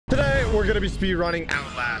we're gonna be speedrunning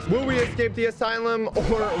Outlast. Will we escape the asylum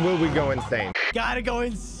or will we go insane? Gotta go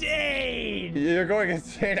insane. You're going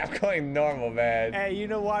insane. I'm going normal, man. Hey, you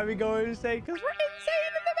know why we go insane? Because we're insane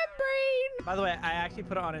in the membrane. By the way, I actually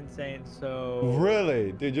put it on insane, so...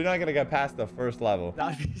 Really? Dude, you're not gonna get past the first level.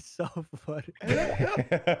 That'd be so funny.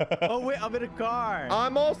 Oh, wait, I'm in a car.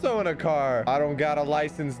 I'm also in a car. I don't got a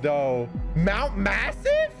license, though. Mount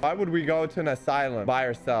Massive? Why would we go to an asylum by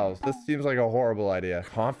ourselves? This seems like a horrible idea.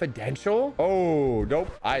 Confidential? Oh, nope.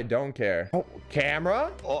 I don't care. Oh,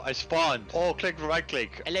 camera? Oh, I spawned. Oh, click right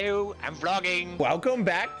click. Hello, I'm vlogging. Welcome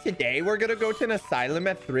back. Today, we're gonna go to an asylum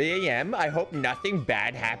at 3 a.m. I hope nothing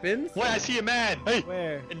bad happens. Wait, I see a man. Hey.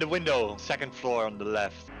 Where? In the window. Second floor on the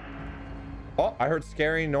left. Oh, I heard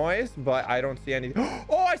scary noise, but I don't see any.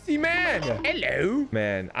 Oh, I see man. Hello.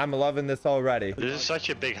 Man, I'm loving this already. This is such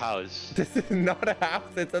a big house. This is not a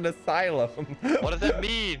house. It's an asylum. What does that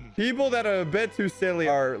mean? People that are a bit too silly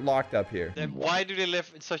are locked up here. Then why do they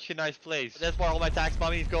live in such a nice place? That's where all my tax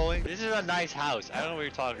money is going. This is a nice house. I don't know what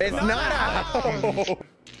you're talking It's about. not a house.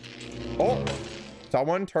 Oh,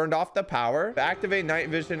 someone turned off the power. To activate night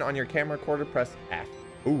vision on your camera recorder, press F.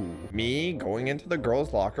 Ooh, me going into the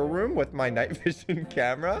girls' locker room with my night vision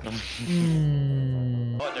camera.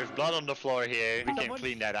 Oh, there's blood on the floor here. We can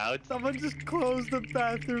clean that out. Someone just closed the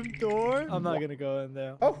bathroom door. I'm not gonna go in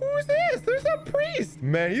there. Oh, who's this? There's a priest.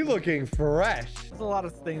 Man, you looking fresh. There's a lot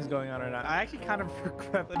of things going on right now. I actually kind of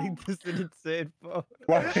regret putting this in insane mode.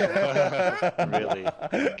 Really?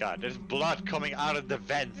 God, there's blood coming out of the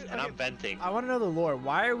vent, and I'm venting. I want to know the lore.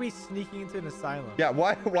 Why are we sneaking into an asylum? Yeah,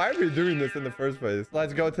 why are we doing this in the first place?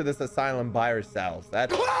 Let's go to this asylum by ourselves.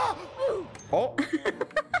 That's... Oh.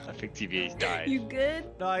 I think TVA's died. You good?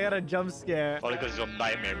 No, I got a jump scare. Probably because it's on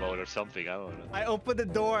nightmare mode or something. I don't know. I opened the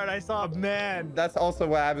door and I saw a man. That's also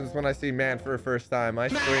what happens when I see man for the first time. I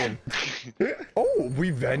scream. Oh, we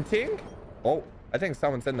venting? Oh, I think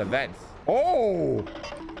someone's in the vents. Oh,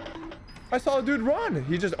 I saw a dude run.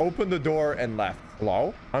 He just opened the door and left.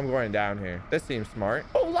 Hello? I'm going down here. This seems smart.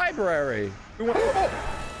 Oh, library.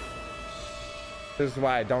 Oh. This is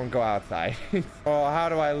why I don't go outside. Oh, how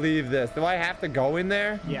do I leave this? Do I have to go in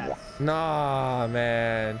there? Yes. Nah,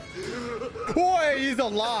 man. Boy, he's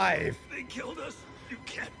alive. They killed us. You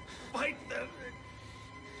can't fight them.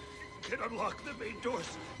 You can unlock the main doors.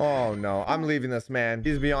 Oh, no. I'm leaving this man.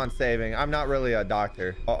 He's beyond saving. I'm not really a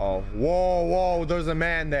doctor. Uh-oh. Whoa, whoa. There's a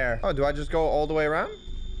man there. Oh, do I just go all the way around?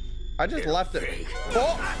 I just left it.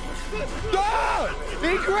 Oh! Oh!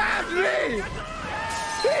 He grabbed me!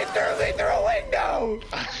 He threw me through a window!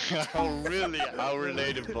 Oh, really? How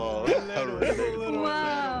relatable. How relatable.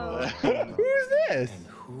 Wow. Who's this?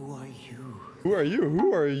 Who are you? Who are you?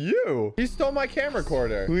 Who are you? He stole my camera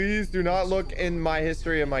recorder. Please do not look in my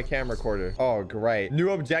history of my camera recorder. Oh, great.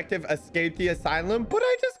 New objective, escape the asylum. But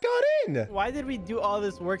I just got in. Why did we do all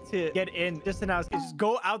this work to get in? Just announced. Just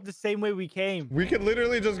go out the same way we came. We could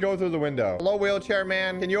literally just go through the window. Hello, wheelchair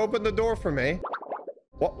man. Can you open the door for me?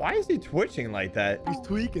 What? Why is he twitching like that? He's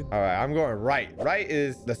tweaking. All right, I'm going right. Right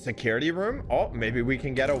is the security room. Oh, maybe we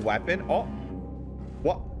can get a weapon. Oh,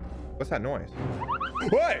 what? What's that noise?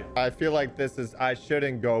 What? I feel like I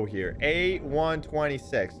shouldn't go here.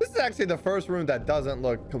 A126. This is actually the first room that doesn't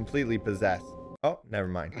look completely possessed. Oh, never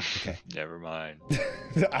mind. Okay. Never mind.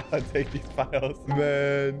 I'll take these files,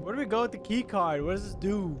 man. Where do we go with the key card? What does this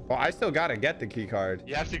do? Well, I still gotta get the key card.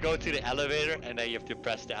 You have to go to the elevator, and then you have to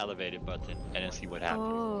press the elevator button, and then see what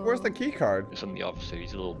happens. Oh. Where's the key card? It's on the officer.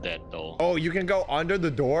 He's a little dead, though. Oh, you can go under the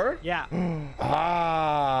door? Yeah.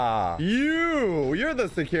 Ah, you're the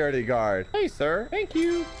security guard. Hey, sir. Thank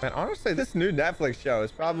you. And honestly, this new Netflix show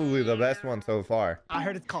is probably the best one so far. I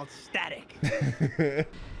heard it's called Static.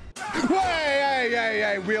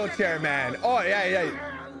 Hey, wheelchair man. Oh, yeah.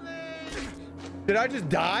 Did I just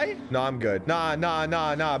die? No, I'm good. Nah.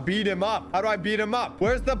 Beat him up. How do I beat him up?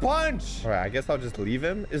 Where's the punch? All right, I guess I'll just leave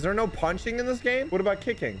him. Is there no punching in this game? What about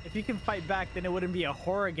kicking? If you can fight back, then it wouldn't be a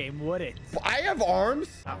horror game, would it? I have arms.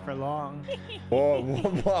 Not for long.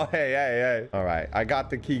 Whoa. Hey. All right, I got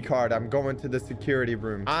the key card. I'm going to the security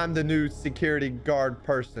room. I'm the new security guard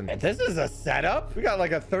person. And this is a setup? We got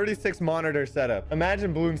like a 36 monitor setup.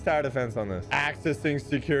 Imagine Bloons Tower Defense on this. Accessing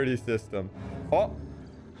security system. Oh.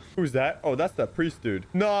 Who's that? Oh, that's the priest dude.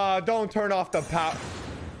 Nah, don't turn off the power.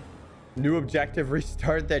 New objective,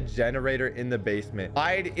 restart the generator in the basement.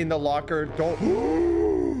 Hide in the locker.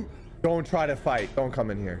 Don't try to fight. Don't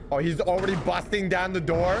come in here. Oh, he's already busting down the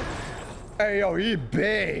door. Hey, yo, he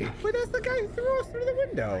big. Wait, that's the guy who threw us through the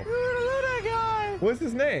window. Look at that guy. What's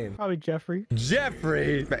his name? Probably Jeffrey.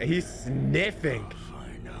 Jeffrey. Man, he's sniffing.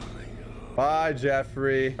 Bye,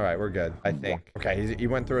 Jeffrey. All right, we're good, I think. Okay, he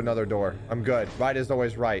went through another door. I'm good. Right is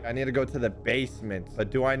always right. I need to go to the basement. But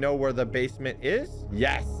do I know where the basement is?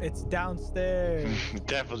 Yes. It's downstairs.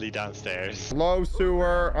 Definitely downstairs. Low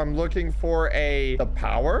sewer. I'm looking for the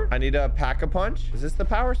power. I need a pack-a-punch. Is this the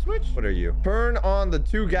power switch? What are you? Turn on the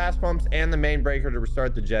 2 gas pumps and the main breaker to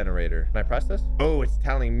restart the generator. Can I press this? Oh, it's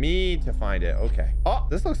telling me to find it. Okay. Oh,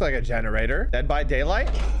 this looks like a generator. Dead by daylight.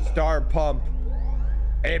 Start pump.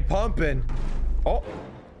 It pumping. Oh,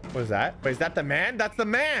 what is that? Wait, is that the man? That's the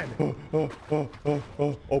man.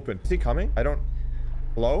 Open. Is he coming? I don't.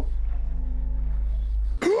 Hello?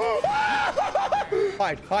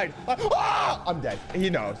 Hide. Ah! I'm dead.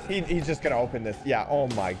 He knows. He's just gonna open this. Yeah. Oh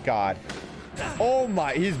my God. Oh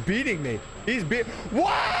my. He's beating me.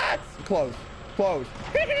 What? Close.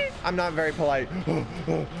 I'm not very polite.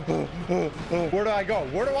 Where do I go?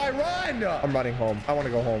 Where do I run? I'm running home. I want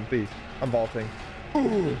to go home, please. I'm vaulting.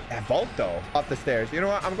 Ooh, that vault though. Up the stairs. You know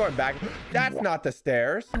what? I'm going back. That's not the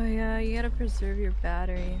stairs. Oh yeah, you gotta preserve your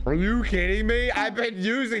battery. Are you kidding me? I've been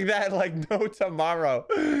using that like no tomorrow.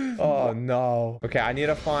 Oh no. Okay, I need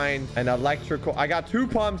to find an electrical. I got 2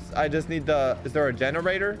 pumps. I just need is there a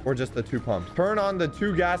generator or just the 2 pumps? Turn on the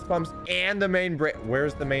 2 gas pumps and the main break.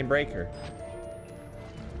 Where's the main breaker?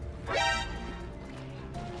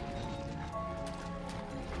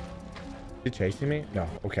 You chasing me? No.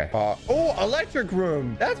 Okay. Oh, electric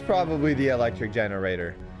room. That's probably the electric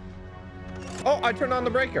generator. Oh, I turned on the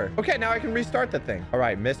breaker. Okay, now I can restart the thing. All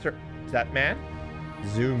right, Mr. Is that man?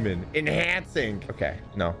 Zoom in. Enhancing. Okay.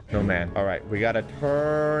 No man. All right, we gotta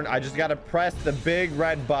turn. I just gotta press the big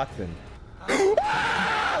red button.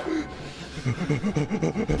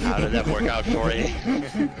 How did that work out, Tori?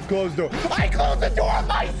 Close door. I closed the door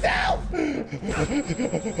myself.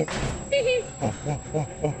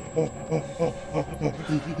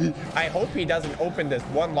 I hope he doesn't open this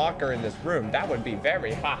one locker in this room. That would be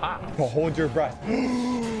very haha. Oh, hold your breath.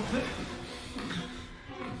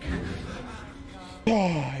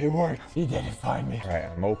 Oh, it worked. He didn't find me. All right,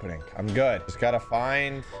 I'm opening. I'm good. Just gotta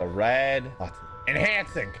find the red button.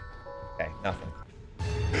 Enhancing. Okay, nothing.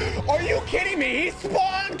 Are you kidding me? He's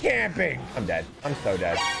spawn camping. I'm dead. I'm so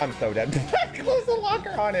dead. Close the locker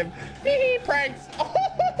on him. Pranks.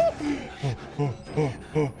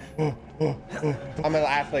 I'm an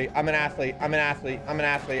athlete.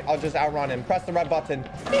 I'll just outrun him. Press the red button.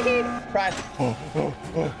 Press.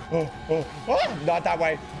 Not that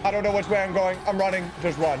way. I don't know which way I'm going. I'm running.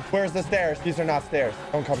 Just run. Where's the stairs? These are not stairs.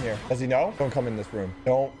 Don't come here. Does he know? Don't come in this room.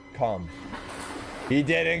 Don't come. He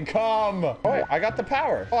didn't come. Oh, I got the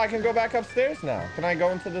power. Oh, I can go back upstairs now. Can I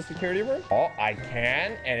go into the security room? Oh, I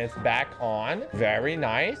can, and it's back on. Very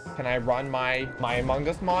nice. Can I run my Among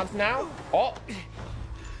Us mods now? Oh.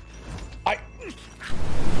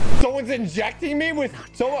 Someone's injecting me with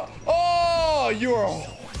someone. Oh, you are.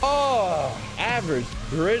 Oh, average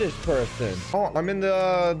British person. Oh, I'm in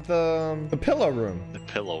the pillow room. The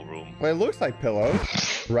pillow room. Well, it looks like pillows.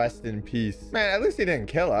 Rest in peace. Man, at least he didn't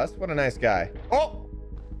kill us. What a nice guy. Oh,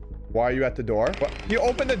 why are you at the door? What? He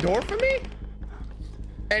opened the door for me?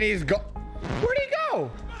 And he's where'd he go?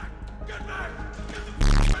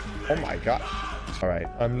 Oh my God. All right,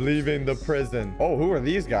 I'm leaving the prison. Oh, who are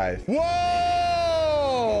these guys? Whoa!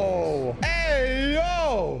 Hey,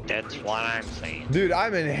 yo! That's what I'm saying. Dude,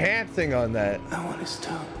 I'm enhancing on that. I want his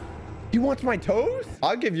toe. He wants my toes?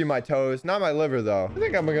 I'll give you my toes, not my liver though. I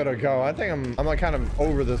think I'm gonna go. I think I'm like kind of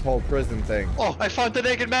over this whole prison thing. Oh, I found the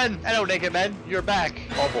naked man. Hello, naked man. You're back.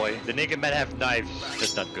 Oh boy, the naked men have knives.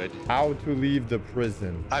 That's not good. How to leave the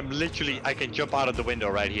prison? I can jump out of the window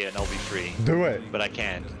right here and I'll be free. Do it. But I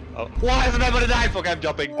can't. Oh, why isn't that with a knife? Okay, I'm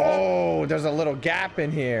jumping. Oh, there's a little gap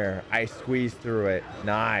in here. I squeezed through it.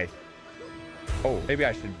 Nice. Oh, maybe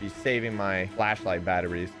I should be saving my flashlight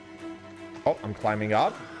batteries. Oh, I'm climbing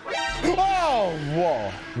up. Oh,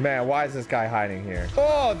 whoa. Man, why is this guy hiding here?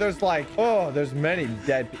 Oh, there's many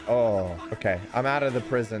dead people. Oh, okay. I'm out of the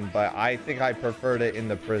prison, but I think I preferred it in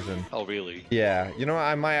the prison. Oh, really? Yeah. You know what?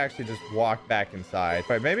 I might actually just walk back inside.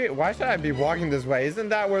 Wait, maybe, why should I be walking this way? Isn't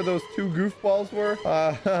that where those 2 goofballs were?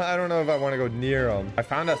 I don't know if I want to go near them. I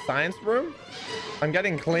found a science room. I'm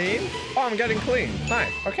getting clean. Oh, I'm getting clean.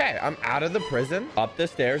 Nice. Okay, I'm out of the prison. Up the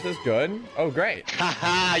stairs is good. Oh, great.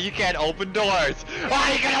 Haha, you can't open doors. Oh,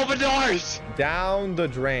 you can't open doors. Down the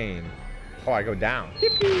drain. Oh, I go down.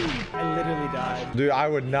 I literally died. Dude, I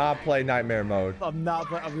would not play nightmare mode. I'm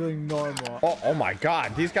doing normal. Oh my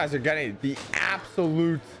God. These guys are getting the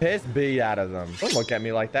absolute piss beat out of them. Don't look at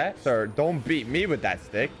me like that. Sir, don't beat me with that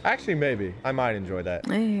stick. Actually, maybe. I might enjoy that.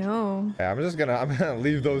 Hey, yo. Okay, I'm gonna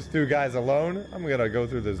leave those 2 guys alone. I'm gonna go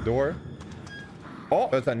through this door. Oh,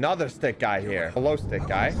 there's another stick guy here. Hello, stick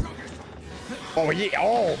guy. Oh, yeah.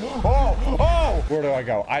 Oh. Where do I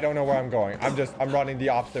go? I don't know where I'm going. I'm running the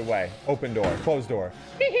opposite way. Open door. Closed door.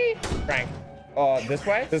 Frank. This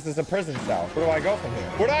way? This is a prison cell. Where do I go from here?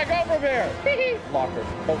 Where do I go from here? Lockers.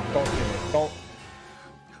 Don't see me. Don't.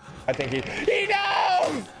 I think he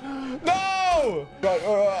knows! No!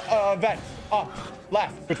 Vent. Up.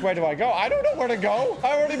 Left. Which way do I go? I don't know where to go.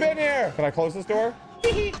 I've already been here. Can I close this door?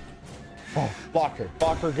 Oh, locker.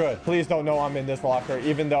 Locker good. Please don't know I'm in this locker,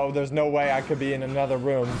 even though there's no way I could be in another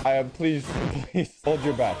room. Please hold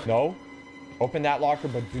your breath. No. Open that locker,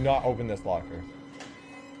 but do not open this locker.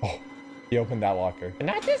 Oh, he opened that locker. And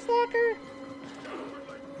not this locker.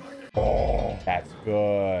 Oh, that's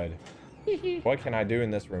good. What can I do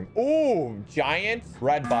in this room? Ooh, giant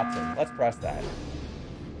red button. Let's press that.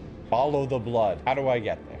 Follow the blood. How do I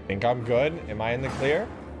get there? Think I'm good? Am I in the clear?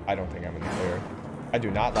 I don't think I'm in the clear. I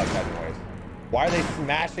do not like that noise. Why are they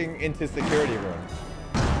smashing into security room?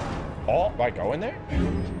 Oh, do I go in there?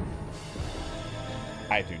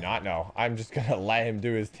 I do not know. I'm just gonna let him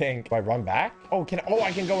do his thing. Do I run back? Oh,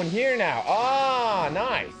 I can go in here now. Ah,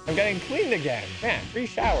 nice. I'm getting cleaned again. Man, 3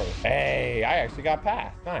 showers. Hey, I actually got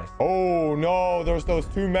past. Nice. Oh, no, there's those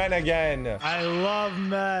 2 men again. I love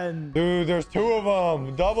men. Dude, there's 2 of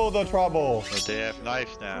them. Double the trouble. But they have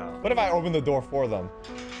knives now. What if I open the door for them?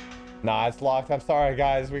 Nah, it's locked. I'm sorry,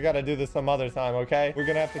 guys. We got to do this some other time, okay? We're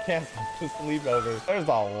going to have to cancel the sleepover. There's a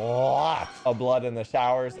lot of blood in the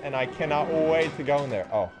showers, and I cannot wait to go in there.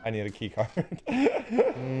 Oh, I need a key card.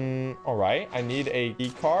 All right. I need a key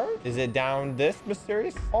card. Is it down this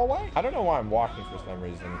mysterious hallway? I don't know why I'm walking for some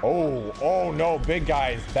reason. Oh, no. Big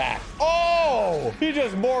guy is back. Oh, he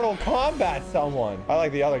just Mortal Kombat someone. I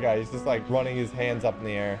like the other guy. He's just like running his hands up in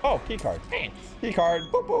the air. Oh, key card. Thanks. Key card.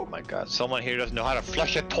 Boop, boop. Oh my God. Someone here doesn't know how to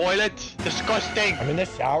flush a toilet. Disgusting. I'm in the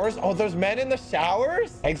showers. Oh, there's men in the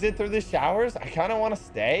showers. Exit through the showers. I kind of want to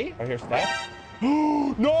stay. I hear steps.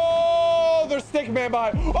 No, there's stick man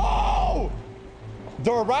by. Oh,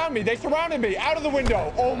 they're around me. They surrounded me. Out of the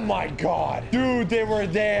window. Oh my God, dude, they were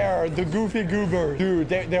there. The goofy goobers. Dude,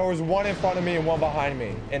 there was one in front of me and one behind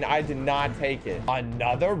me, and I did not take it.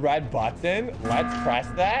 Another red button. Let's press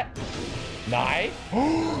that. Nice.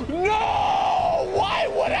 No, why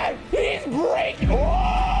would I? He's breaking.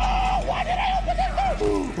 Oh, why did I open this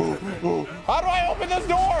door? How do I open this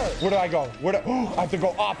door? Where do I go? I have to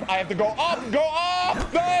go up. I have to go up. Go up.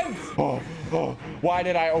 Vents. Why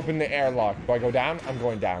did I open the airlock? Do I go down? I'm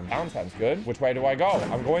going down. Down sounds good. Which way do I go?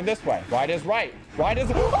 I'm going this way. Right is right. Right is...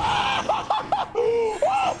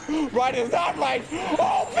 Right is not right.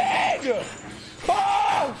 Oh, big.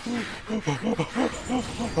 Oh!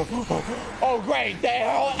 Oh, great.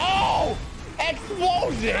 Oh!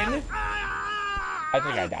 Explosion! I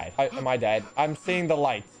think I died. Am I dead? I'm seeing the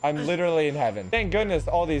lights. I'm literally in heaven. Thank goodness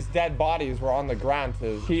all these dead bodies were on the ground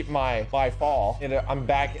to keep my fall. I'm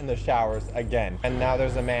back in the showers again. And now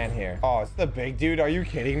there's a man here. Oh, it's the big dude. Are you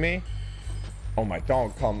kidding me? Oh my,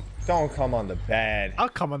 don't come on the bed. I'll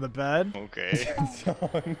come on the bed. Okay.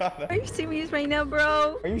 Are you serious right now,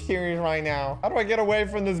 bro? Are you serious right now? How do I get away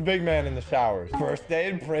from this big man in the showers? First day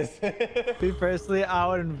in prison. Me personally, I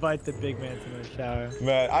would invite the big man to the shower.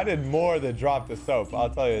 Man, I did more than drop the soap. I'll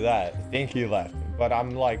tell you that. I think he left, but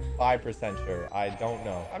I'm like 5% sure. I don't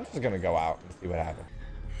know. I'm just gonna go out and see what happens.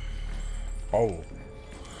 Oh.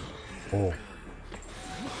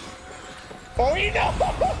 Oh, he knows!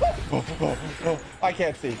 I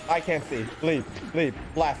can't see. I can't see. Leap.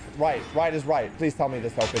 Left. Right. Right is right. Please tell me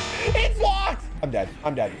this opens. It's locked! I'm dead.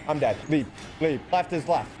 Leap. Left is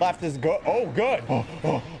left. Left is good. Oh, good.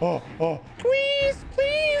 Please.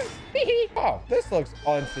 Oh, this looks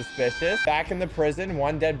unsuspicious. Back in the prison,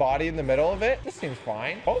 one dead body in the middle of it. This seems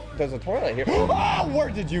fine. Oh, there's a toilet here. Oh, where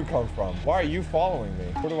did you come from? Why are you following me?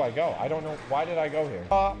 Where do I go? I don't know. Why did I go here?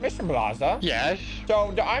 Mr. Blaza. Yes?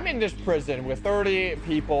 So I'm in this prison with 30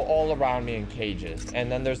 people all around me in cages. And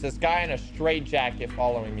then there's this guy in a straitjacket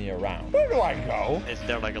following me around. Where do I go? Is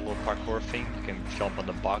there like a little parkour thing? You can jump on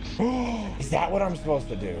the box. Is that what I'm supposed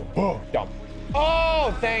to do? Jump.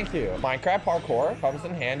 Oh, thank you. Minecraft parkour comes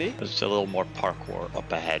in handy. There's a little more parkour up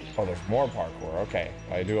ahead. Oh, there's more parkour. Okay.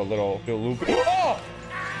 I do a loop. Oh!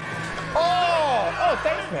 Oh,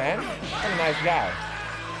 thanks, man. I'm a nice guy.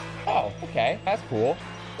 Oh, okay. That's cool.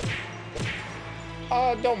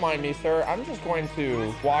 Don't mind me, sir. I'm just going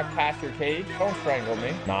to walk past your cage. Don't strangle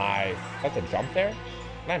me. Nice. That's a jump there?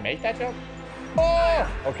 Can I make that jump? Oh!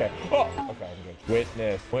 Okay. Oh! Okay, I'm good.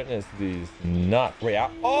 Witness these nuts. Wait,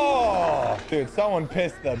 oh! Dude, someone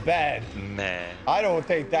pissed the bed. Man. I don't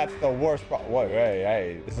think that's the worst problem. Wait,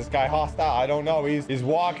 hey. Is this guy hostile? I don't know. He's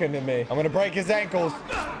walking to me. I'm gonna break his ankles.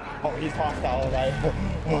 Oh, he's hostile, all right.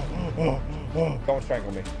 Don't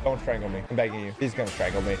strangle me. Don't strangle me. I'm begging you. He's gonna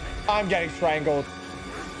strangle me. I'm getting strangled.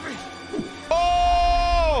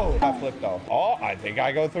 Oh! I flipped though. Oh, I think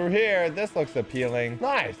I go through here. This looks appealing.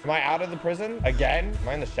 Nice. Am I out of the prison again? Am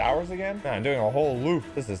I in the showers again? Man, I'm doing a whole loop.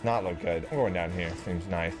 This does not look good. I'm going down here. Seems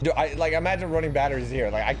nice. Dude, like imagine running batteries here.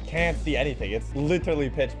 Like I can't see anything. It's literally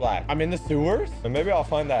pitch black. I'm in the sewers. And maybe I'll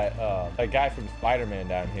find that that guy from Spider-Man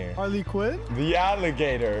down here. Harley Quinn? The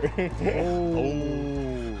alligator.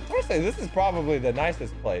 Oh. Honestly, this is probably the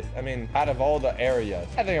nicest place. I mean, out of all the areas,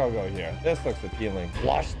 I think I'll go here. This looks appealing.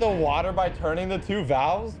 Flush the water by turning the 2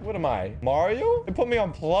 valves? What am I, Mario? They put me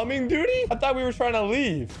on plumbing duty? I thought we were trying to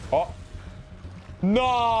leave. Oh.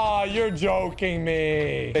 Nah, you're joking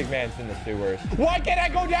me. Big man's in the sewers. Why can't I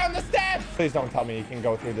go down the steps? Please don't tell me you can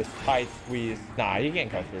go through this tight squeeze. Nah, you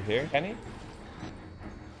can't go through here, can he?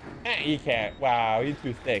 You can't. Wow, you're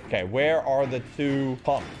too thick. Okay, where are the 2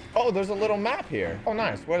 pumps? Oh, there's a little map here. Oh,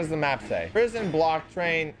 nice. What does the map say? Prison block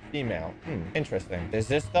train female. Interesting. Is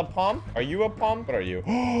this the pump? Are you a pump? What are you?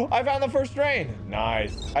 I found the first train.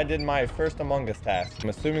 Nice. I did my first Among Us task. I'm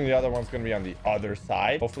assuming the other one's going to be on the other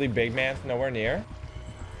side. Hopefully Big Man's nowhere near.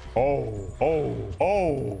 Oh.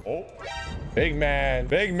 Big man.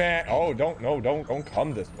 Oh, don't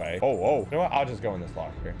come this way. Oh. You know what? I'll just go in this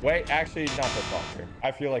locker. Wait, actually, not this locker.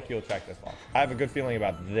 I feel like he'll check this locker. I have a good feeling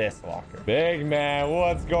about this locker. Big man,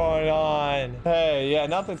 what's going on? Hey, yeah,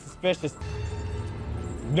 nothing suspicious.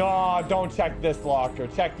 No, don't check this locker.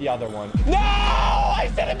 Check the other one. No!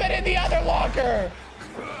 I should have been in the other locker.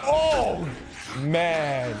 Oh,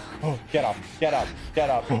 man. Oh, get up.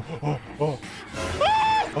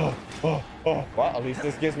 Well, at least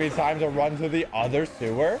this gives me time to run to the other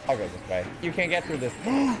sewer. I'll go this way. You can't get through this.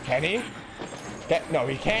 Can he? No,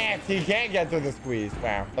 he can't. He can't get through the squeeze.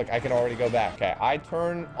 Wow. Look, I can already go back. Okay, I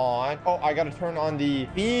turn on. Oh, I got to turn on the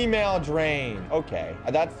female drain. Okay,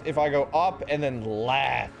 that's if I go up and then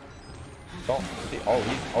left. Don't see.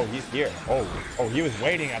 Oh, he's here. Oh, he was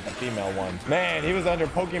waiting at the female one. Man, he was under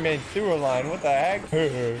Pokemon sewer line. What the heck?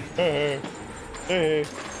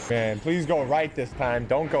 Man, please go right this time.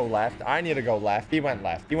 Don't go left. I need to go left. He went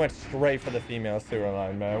left. He went straight for the female sewer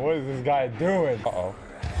line, man. What is this guy doing? Uh-oh.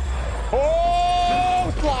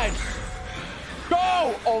 Oh, slide.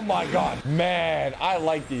 Go! Oh my God. Man, I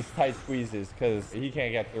like these tight squeezes because he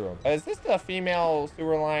can't get through them. Is this the female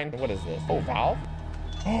sewer line? What is this? Oh, valve?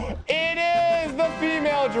 It is the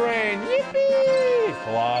female drain. Yippee!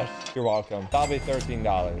 Flush. You're welcome. That'll be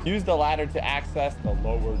 $13. Use the ladder to access the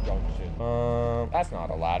lower junction. That's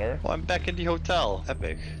not a ladder. Well, I'm back in the hotel.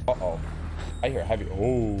 Epic. Uh-oh. I hear heavy.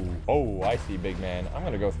 Oh, I see, big man. I'm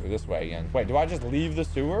gonna go through this way again. Wait, do I just leave the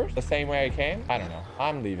sewers the same way I came? I don't know.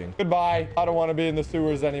 I'm leaving. Goodbye. I don't want to be in the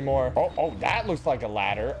sewers anymore. Oh, that looks like a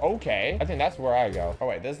ladder. Okay. I think that's where I go. Oh,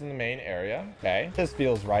 wait, this is the main area. Okay. This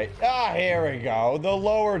feels right. Ah, here we go. The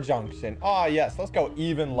lower junction. Oh, yes. Let's go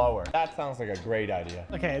even lower. That sounds like a great idea.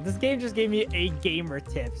 Okay, this game just gave me a gamer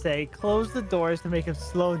tip. Say, close the doors to make him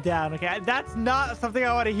slow down. Okay, that's not something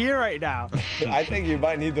I want to hear right now. I think you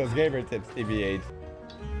might need those gamer tips, TBH.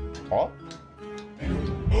 Oh,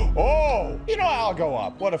 you know what? I'll go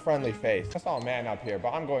up. What a friendly face. I saw a man up here,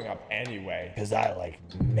 but I'm going up anyway because I like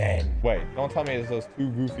men. Wait, don't tell me it's those 2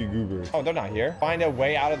 goofy goobers. Oh, they're not here. Find a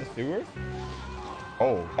way out of the sewers.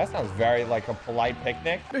 Oh, that sounds very like a polite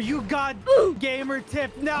picnic. You got gamer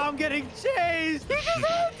tip. Now I'm getting chased. You just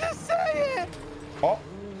had to say it. Oh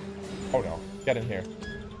no. Get in here.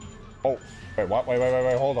 Oh. Wait, what? Wait.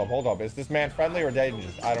 Hold up. Is this man friendly or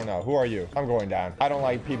dangerous? I don't know. Who are you? I'm going down. I don't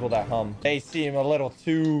like people that hum. They seem a little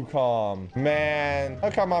too calm. Man, how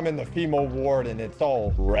come I'm in the female ward and it's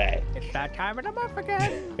all red? It's that time of the month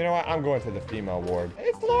again. You know what? I'm going to the female ward.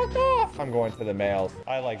 It's locked off. I'm going to the males.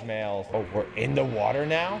 I like males. Oh, we're in the water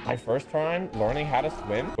now? My first time learning how to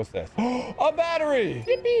swim? What's this? A battery!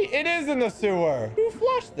 Yippee! It is in the sewer. Who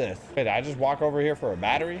flushed this? Wait, did I just walk over here for a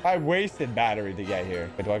battery? I wasted battery to get here.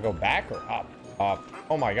 But do I go back or up?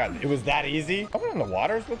 Oh my God, it was that easy? Someone in the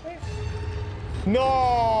waters with me?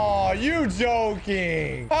 No, you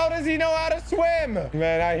joking. How does he know how to swim?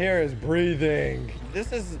 Man, I hear his breathing.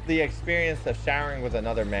 This is the experience of showering with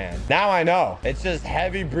another man. Now I know. It's just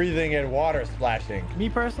heavy breathing and water splashing. Me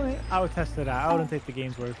personally, I would test it out. I wouldn't take the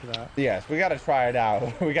game's word for that. Yes, we got to try it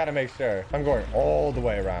out. We got to make sure. I'm going all the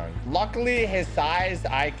way around. Luckily, his size,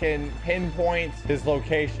 I can pinpoint his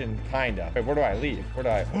location, kind of. Wait, where do I leave? Where do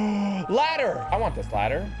I... Ladder! I want this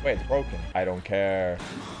ladder. Wait, it's broken. I don't care.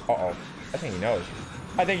 Uh-oh. I think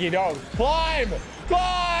he knows. Climb!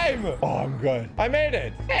 Climb! Oh, I'm good. I made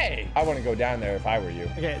it. Hey, I wouldn't go down there if I were you.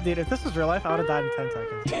 Okay, dude, if this was real life, I would have died in 10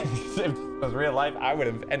 seconds. If it was real life, I would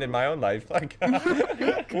have ended my own life. Like,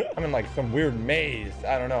 I'm in like some weird maze.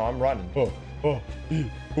 I don't know. I'm running.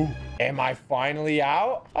 Am I finally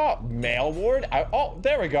out? Oh, mail ward. Oh,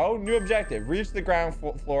 there we go. New objective. Reach the ground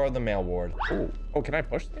floor of the mail ward. Oh, can I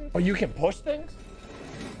push things? Oh, you can push things?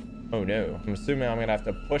 Oh no, I'm assuming I'm gonna have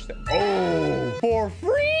to push it. Oh, for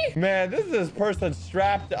free? Man, this is this person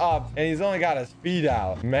strapped up and he's only got his feet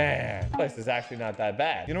out. Man, this place is actually not that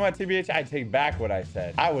bad. You know what, TBH? I take back what I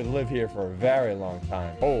said. I would live here for a very long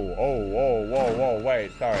time. Whoa,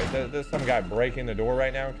 wait, sorry. There's some guy breaking the door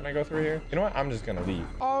right now. Can I go through here? You know what? I'm just gonna leave.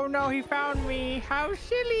 Oh no, he found me. How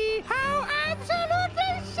silly. How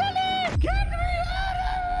absolutely silly. Get me out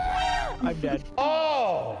of here. I'm dead.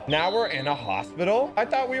 Oh, now we're in a hospital? I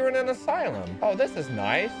thought we were in an asylum. Oh, this is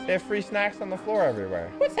nice. They have free snacks on the floor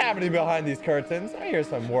everywhere. What's happening behind these curtains? I hear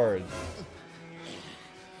some words.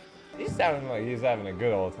 He's sounding like he's having a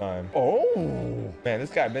good old time. Oh, man,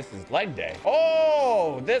 this guy missed his leg day.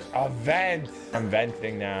 Oh, this a vent. I'm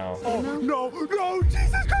venting now. Oh, no,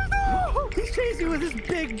 Jesus Christ, no! He's chasing with his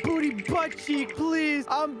big booty butt cheek, please.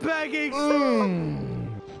 I'm begging.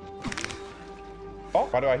 Oh,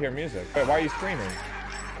 why do I hear music? Wait, why are you screaming?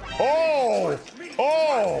 Oh,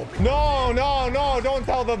 no, don't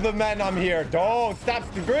tell the men I'm here. Don't stop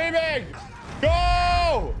screaming.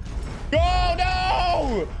 Go,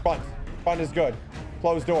 no. Front is good.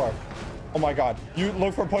 Closed door. Oh my God. You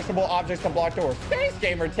look for pushable objects to block doors. Thanks,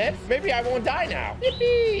 gamer tips. Maybe I won't die now.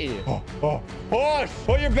 Yippee. Push.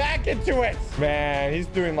 Put your back into it. Man, he's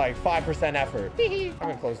doing like 5% effort. I'm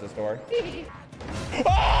gonna close this door.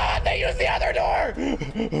 Ah, they use the other door.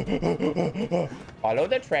 Follow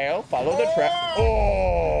the trail.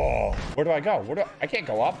 Oh, where do I go? I can't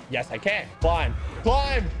go up. Yes, I can. Climb.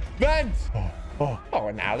 Vent. Oh,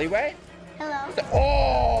 an alleyway. Hello.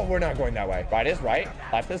 Oh, we're not going that way. Right is right.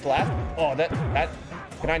 Left is left. Oh, that.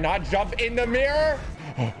 Can I not jump in the mirror?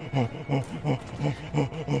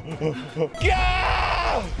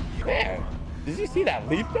 Go! Man, did you see that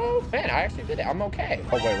leap though? Man, I actually did it. I'm okay.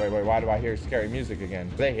 Oh, wait. Why do I hear scary music again?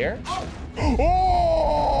 Are they here?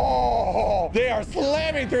 Oh! They are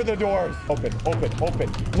slamming through the doors. Open.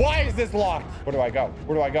 Why is this locked? Where do I go?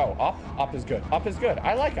 Up? Up is good.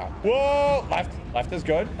 I like up. Whoa! Left is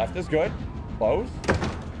good. Close.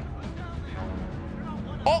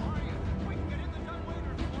 Oh!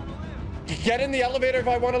 Get in the elevator if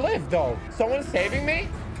I want to live, though. Someone's saving me?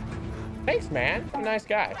 Thanks, man. I'm a nice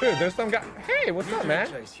guy. Dude, there's some guy. Hey, what's up, man?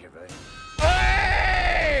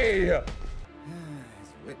 Hey!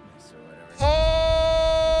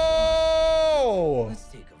 Oh! Let's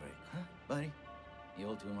take a break, huh, buddy? The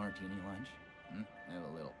old 2-martini lunch? Have a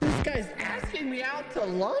little. This guy's asking me out to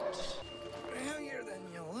lunch? Heavier than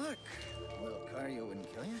you look. A little cardio wouldn't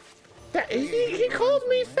kill you. He called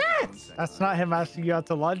me fat. That's not him asking you out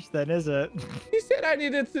to lunch then, is it? He said I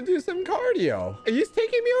needed to do some cardio. He's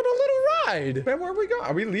taking me on a little ride. Man, where are we going?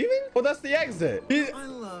 Are we leaving? Oh, that's the exit. I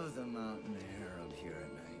love the mountain air up here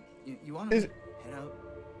at night. You want to head out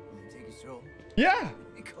and take a stroll? Yeah.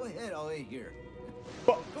 Go ahead, I'll wait here.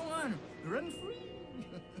 But, go on, run free.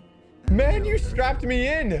 Man, you strapped me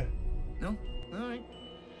in. No? All right.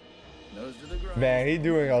 Nose to the ground. Man, he's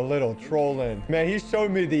doing a little trolling. Man, he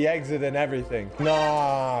showed me the exit and everything.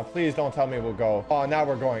 Nah, please don't tell me we'll go. Oh, now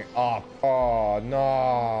we're going up. Oh,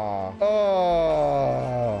 nah.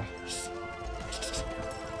 Oh.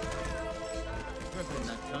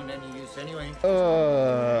 Not any use anyway.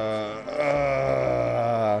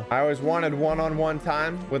 I always wanted one-on-one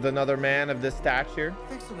time with another man of this stature.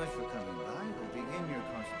 Thanks so much for coming by. We'll begin your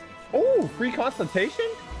consultation. Oh, free consultation?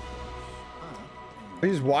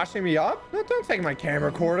 He's washing me up? No, don't take my camera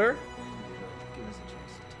recorder. Give us a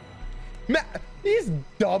chance to talk. He's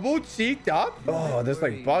double cheeked up? Oh, there's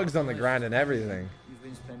like bugs on the ground and everything. You've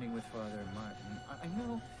been spending with Father Martin. I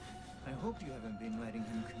know. I hope you haven't been letting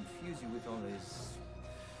him confuse you with all his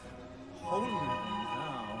holy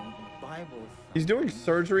now Bible. He's doing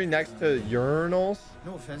surgery next to urinals.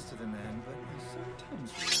 No offense to the man, but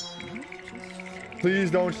sometimes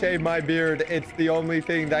Please don't shave my beard. It's the only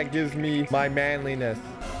thing that gives me my manliness.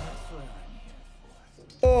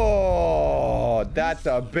 Oh, that's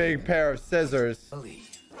a big pair of scissors.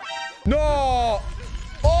 No!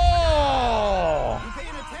 Oh! You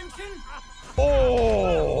paying attention?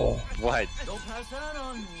 Oh! What? Don't pass that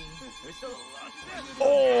on me.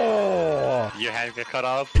 Oh! Your hand get cut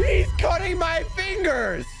off? He's cutting my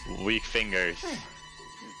fingers! Weak fingers.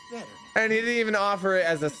 Better. And he didn't even offer it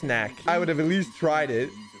as a snack. I would have at least tried it.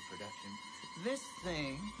 This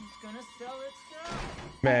thing is gonna sell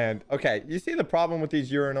itself. Man, okay, you see the problem with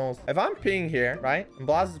these urinals? If I'm peeing here, right, and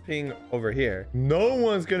Blas is peeing over here, no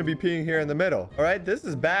one's gonna be peeing here in the middle, all right? This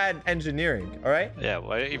is bad engineering, all right? Yeah,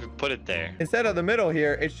 why don't you even put it there? Instead of the middle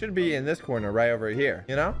here, it should be in this corner right over here,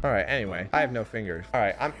 you know? All right, anyway, I have no fingers. All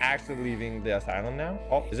right, I'm actually leaving the asylum now.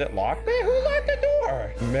 Oh, is it locked? Man, who locked the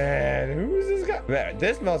door? Man, who's this guy? Man,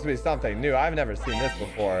 this must be something new. I've never seen this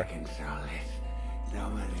before.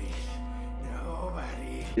 Nobody.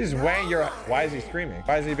 He's weighing your... Why is he screaming?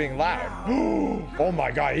 Why is he being loud? Oh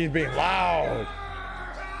my God, he's being loud.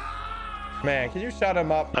 Man, can you shut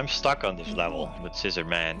him up? I'm stuck on this level with Scissor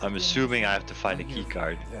Man. I'm assuming I have to find a key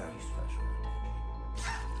card.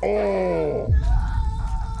 Oh.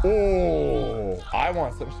 Oh. I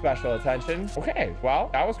want some special attention. Okay, well,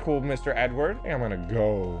 that was cool, Mr. Edward. I think I'm gonna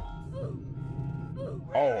go.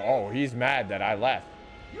 Oh, he's mad that I left.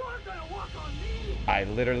 I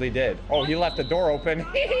literally did. Oh, he left the door open.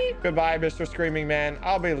 Goodbye, Mr. Screaming Man.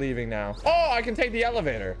 I'll be leaving now. Oh, I can take the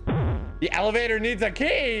elevator. The elevator needs a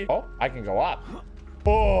key. Oh, I can go up.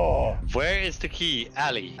 Oh. Where is the key,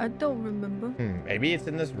 Ali? I don't remember. Maybe it's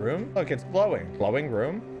in this room. Look, it's glowing. Glowing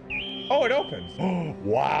room. Oh, it opens.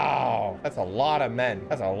 Wow. That's a lot of men.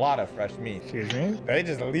 That's a lot of fresh meat. Excuse me? They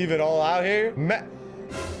just leave it all out here?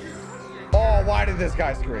 Oh, why did this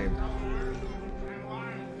guy scream?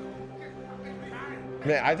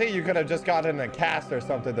 Man, I think you could have just gotten a cast or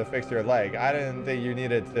something to fix your leg. I didn't think you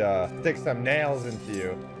needed to stick some nails into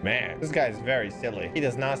you. Man, this guy's very silly. He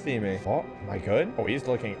does not see me. Oh, am I good? Oh, he's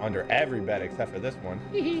looking under every bed except for this one.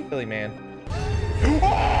 Silly man.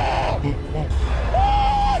 Oh!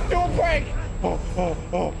 Oh! Don't break!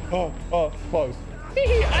 Oh, close.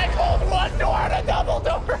 I closed one door and a double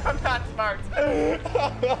door. I'm not smart.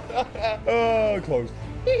 Oh, close.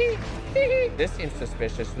 This seems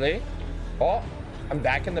suspiciously. Oh. I'm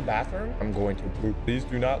back in the bathroom. I'm going to poop. Please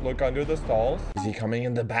do not look under the stalls. Is he coming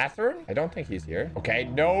in the bathroom? I don't think he's here. Okay,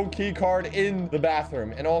 no key card in the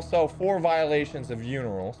bathroom. And also 4 violations of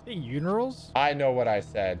urinals. Urinals? I know what I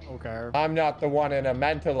said. Okay. I'm not the one in a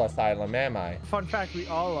mental asylum, am I? Fun fact, we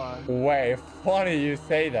all are. Way funny you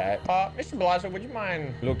say that. Mr. Blasio, would you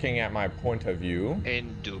mind looking at my point of view?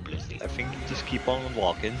 Indubitably. I think you just keep on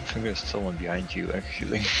walking. I think there's someone behind you,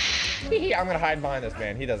 actually. I'm gonna hide behind this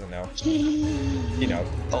man. He doesn't know. He knows.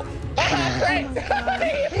 Oh.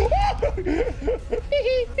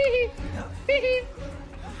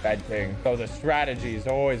 Bad thing. So the strategy's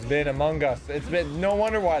always been among us. It's been no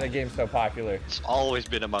wonder why the game's so popular. It's always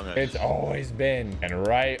been among us. It's always been. And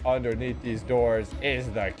right underneath these doors is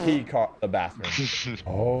the key card. The bathroom.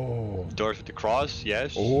 Oh. Doors with the cross,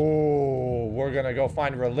 yes. Oh, we're gonna go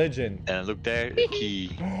find religion. And look there, the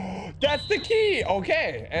key. That's the key.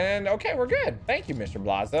 Okay. And okay, we're good. Thank you, Mr.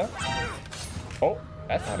 Blaza. Oh,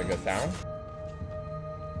 that's not a good sound.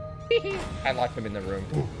 I locked him in the room.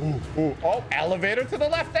 Ooh. Oh, elevator to the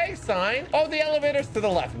left. Thanks, sign. Oh, the elevator's to the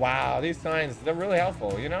left. Wow, these signs, they're really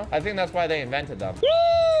helpful, you know? I think that's why they invented them.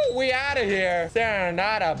 Woo! We out of here.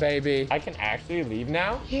 Serenata, baby. I can actually leave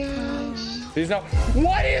now? Yes. There's no...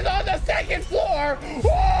 What is on the 2nd floor?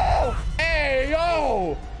 Whoa! Hey,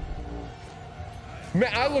 yo!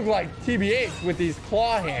 Man, I look like TBH with these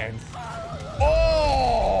claw hands.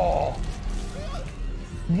 Oh!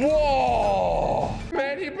 Whoa!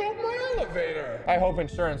 Man, he broke my elevator. I hope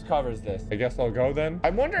insurance covers this. I guess I'll go then. I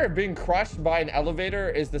wonder if being crushed by an elevator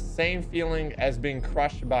is the same feeling as being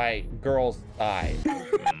crushed by girls' thigh.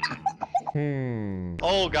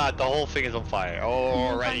 Oh God, the whole thing is on fire.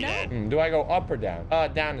 Already dead. Do I go up or down?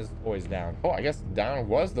 Down is always down. Oh, I guess down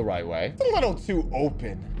was the right way. It's a little too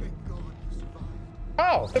open.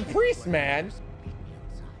 Oh, the priest, man.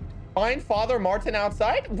 Find Father Martin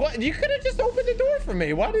outside? What? You could have just opened the door for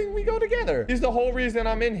me. Why didn't we go together? He's the whole reason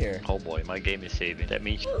I'm in here. Oh boy, my game is saving. That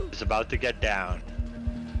means it's about to get down.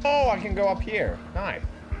 Oh, I can go up here. Nice.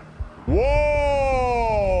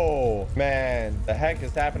 Whoa! Man, the heck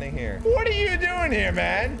is happening here? What are you doing here,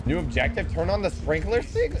 man? New objective, turn on the sprinkler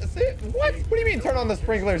system? What? What do you mean turn on the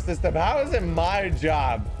sprinkler system? How is it my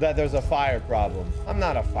job that there's a fire problem? I'm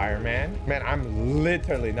not a fireman. Man, I'm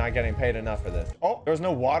literally not getting paid enough for this. Oh, there's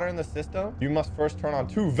no water in the system? You must first turn on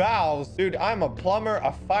 2 valves. Dude, I'm a plumber,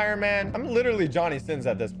 a fireman. I'm literally Johnny Sins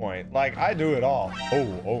at this point. Like, I do it all.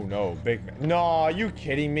 Oh no, Big Man. No, are you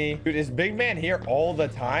kidding me? Dude, is Big Man here all the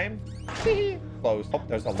time? Close. Oh,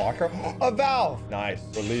 there's a locker. A valve. Nice.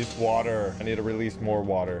 Release water. I need to release more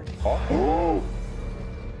water. Oh.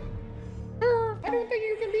 I don't think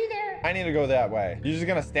you can be there. I need to go that way. You just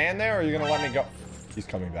gonna stand there or are you gonna let me go? He's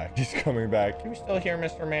coming back. He's coming back. Are you still here,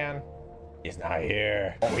 Mr. Man? He's not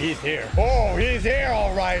here. Oh, he's here. Oh, he's here.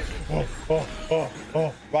 All right.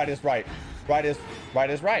 Oh. Right is right. Right is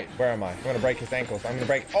right. Where am I? I'm gonna break his ankles. I'm gonna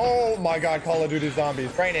break. Oh my God, Call of Duty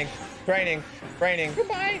Zombies. Training.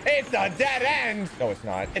 Goodbye. It's a dead end. No, it's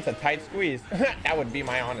not. It's a tight squeeze. That would be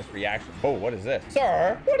my honest reaction. Oh, what is this?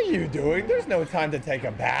 Sir, what are you doing? There's no time to take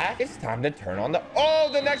a bath. It's time to turn on the... Oh,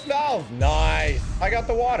 the next valve. Nice. I got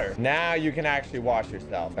the water. Now you can actually wash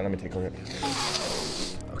yourself. And let me take a look.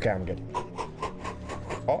 Okay, I'm good.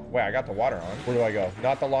 Oh, wait, I got the water on. Where do I go?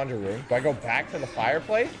 Not the laundry room. Do I go back to the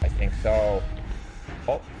fireplace? I think so.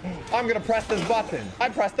 Oh, I'm gonna press this button. I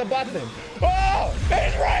pressed the button. Oh,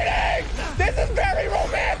 it's raining! This is very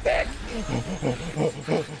romantic!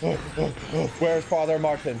 Where's Father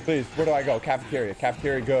Martin? Please, where do I go? Cafeteria.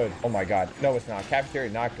 Cafeteria, good. Oh my God. No, it's not. Cafeteria,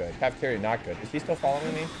 not good. Cafeteria, not good. Is he still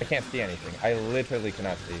following me? I can't see anything. I literally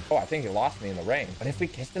cannot see. Oh, I think he lost me in the rain. But if we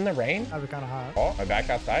kissed in the rain? That'd be kind of hot. Oh, am I back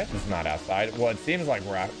outside? It's not outside. Well, it seems like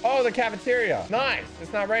we're out. Oh, the cafeteria. Nice.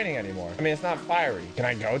 It's not raining anymore. I mean, it's not fiery. Can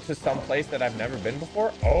I go to some place that I've never been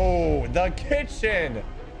before? Oh, the kitchen. Ooh.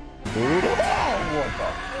 Oh, what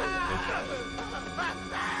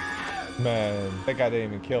the? Man, that guy didn't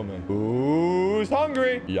even kill me. Who's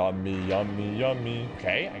hungry? Yummy, yummy, yummy.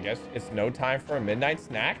 Okay, I guess it's no time for a midnight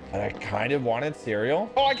snack, but I kind of wanted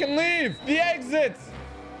cereal. Oh, I can leave. The exits.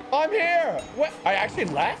 I'm here. What? I actually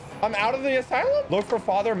left? I'm out of the asylum? Look for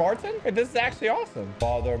Father Martin? Hey, this is actually awesome.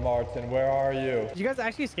 Father Martin, where are you? Did you guys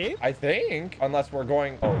actually escape? I think, unless we're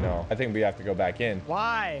going... Oh, no. I think we have to go back in.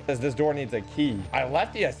 Why? Because this door needs a key. I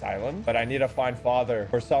left the asylum, but I need to find Father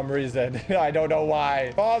for some reason. I don't know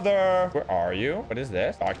why. Father, where are you? What is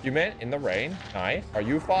this? Document in the rain. Nice. Are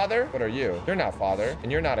you Father? What are you? You're not Father,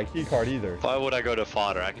 and you're not a key card either. Why would I go to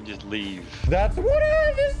Father? I can just leave. That's what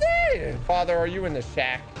I was saying. Father, are you in the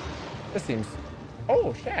shack? This seems...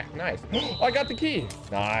 Oh, shack. Nice. I got the key.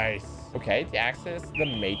 Nice. Okay, to access the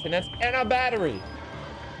maintenance and a battery.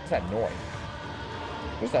 What's that noise?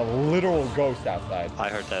 There's a literal ghost outside. I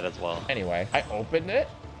heard that as well. Anyway, I opened it.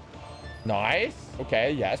 Nice.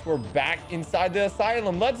 Okay, yes, we're back inside the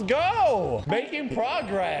asylum. Let's go. Making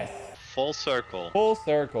progress. Full circle. Full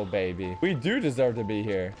circle, baby. We do deserve to be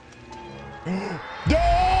here. Oh,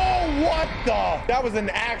 what the? That was an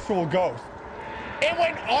actual ghost. It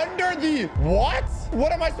went under the... What?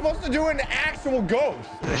 What am I supposed to do in actual ghost?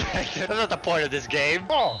 That's not the point of this game.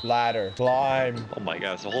 Oh, ladder. Climb. Oh my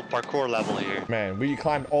God, it's a whole parkour level here. Man, we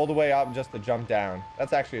climbed all the way up just to jump down.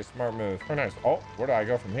 That's actually a smart move. Oh, nice. Oh, where do I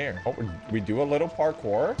go from here? Oh, we do a little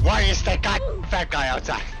parkour. Why is that fat guy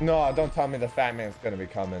outside? No, don't tell me the fat man's gonna be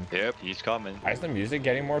coming. Yep, he's coming. Why is the music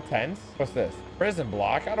getting more tense? What's this? Prison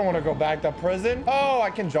block. I don't want to go back to prison. Oh,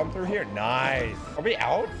 I can jump through here. Nice. Are we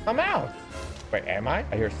out? I'm out. Wait, am I?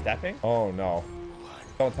 I hear stepping. Oh, no.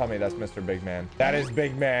 Don't tell me that's Mr. Big Man. That is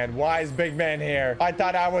Big Man. Why is Big Man here? I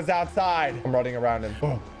thought I was outside. I'm running around him.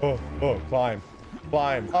 Oh, climb.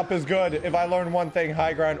 Climb. Up is good. If I learn one thing,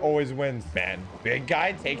 high ground always wins. Man, big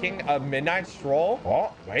guy taking a midnight stroll.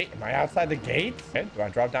 Oh, wait. Am I outside the gate? Okay, do I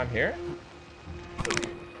drop down here?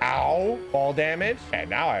 Ow. Fall damage. Okay,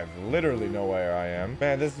 now I have literally no where I am.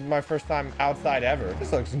 Man, this is my first time outside ever.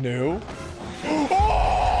 This looks new.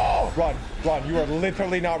 Oh! Run. You are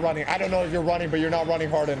literally not running. I don't know if you're running, but you're not running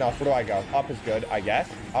hard enough. Where do I go? Up is good, I guess.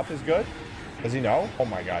 Up is good. Does he know? Oh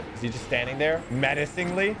my God. Is he just standing there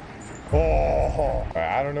menacingly? Oh,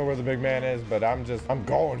 I don't know where the big man is, but I'm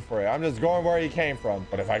going for it. I'm just going where he came from.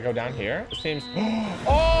 But if I go down here, it seems...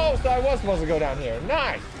 Oh, so I was supposed to go down here.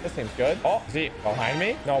 Nice. This seems good. Oh, is he behind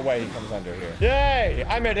me? No way he comes under here. Yay.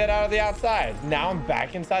 I made it out of the outside. Now I'm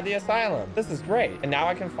back inside the asylum. This is great. And now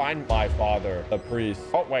I can find my father, the priest.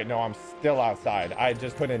 Oh, wait, no, I'm still outside. I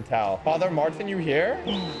just couldn't tell. Father Martin, you here?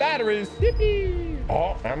 Batteries. Yippee.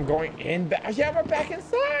 Oh, I'm going in back. Yeah, we're back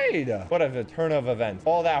inside. What a turn of events.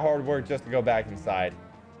 All that hard work just to go back inside.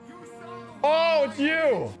 Oh, it's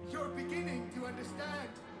you. You're beginning to understand,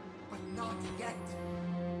 but not yet.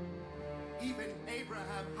 Even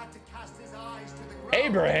Abraham had to cast his eyes to the ground.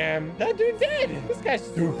 Abraham? That dude dead. This guy's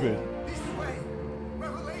stupid. This way.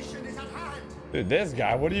 Revelation is at hand. Dude, this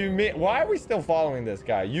guy, what do you mean? Why are we still following this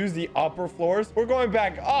guy? Use the upper floors? We're going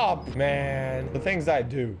back up. Man, the things I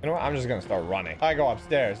do. You know what? I'm just gonna start running. I go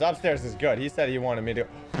upstairs. Upstairs is good. He said he wanted me to...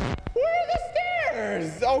 Where are the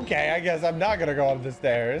stairs? Okay, I guess I'm not gonna go up the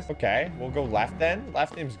stairs. Okay, we'll go left then.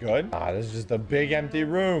 Left seems good. Ah, this is just a big empty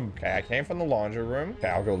room. Okay, I came from the laundry room. Okay,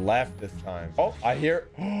 I'll go left this time. Oh, I hear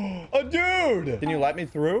a dude. Can you let me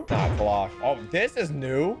through? Not blocked. Oh, this is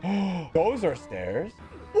new. Those are stairs.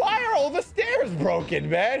 Why are all the stairs broken,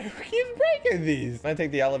 man? Who keeps breaking these? Can I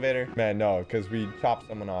take the elevator? Man, no, because we chopped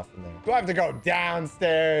someone off in there. Do I have to go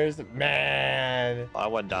downstairs? Man. I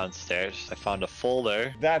went downstairs. I found a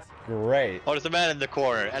folder. That's great. Oh, there's a man in the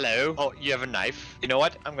corner. Hello. Oh, you have a knife. You know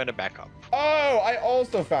what? I'm gonna back up. Oh, I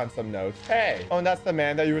also found some notes. Hey. Oh, and that's the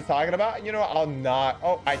man that you were talking about? You know what? I'll not.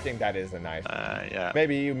 Oh, I think that is a knife. Yeah.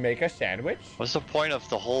 Maybe you make a sandwich? What's the point of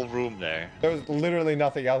the whole room there? There's literally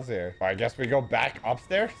nothing else here. Well, I guess we go back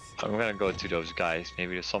upstairs? I'm gonna go to those guys.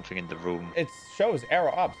 Maybe there's something in the room. It shows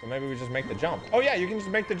arrow up, so maybe we just make the jump. Oh, yeah, you can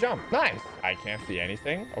just make the jump. Nice. I can't see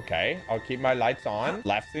anything. Okay, I'll keep my lights on.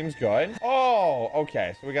 Left seems good. Oh,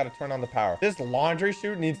 okay, so we got to turn on the power. This laundry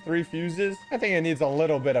chute needs 3 fuses. I think it needs a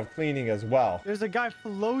little bit of cleaning as well. There's a guy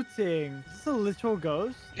floating. Is this a literal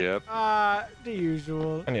ghost? Yep. The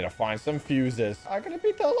usual. I need to find some fuses. I'm gonna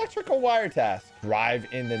beat the electrical wire task. Drive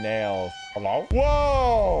in the nails. Hello?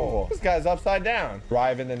 Whoa! This guy's upside down.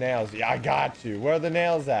 Drive in the nails. Yeah, I got you. Where are the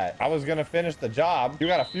nails at? I was gonna finish the job. You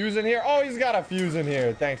got a fuse in here? Oh, he's got a fuse in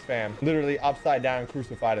here. Thanks, fam. Literally upside down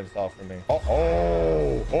crucified himself for me.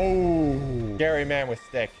 Oh. Scary man with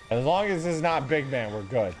stick. As long as it's not big man, we're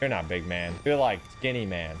good. You're not big man. You're like skinny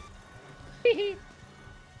man.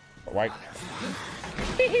 Right.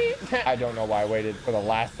 I don't know why I waited for the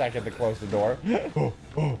last second to close the door.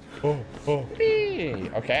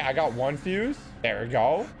 Okay, I got 1 fuse. There we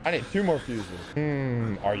go. I need 2 more fuses.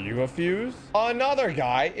 Are you a fuse? Another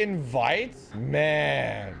guy invites?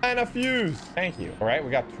 Man. And a fuse. Thank you. All right,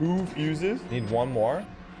 we got 2 fuses. Need 1 more.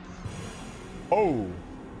 Oh.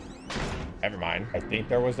 Never mind. I think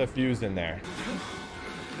there was a fuse in there.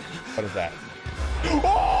 What is that?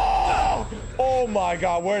 Oh! Oh my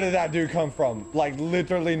god, where did that dude come from? Like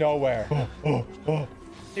literally nowhere.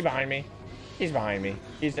 He's behind me. He's behind me.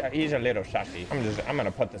 He's a little sussy. I'm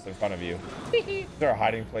gonna put this in front of you. Is there a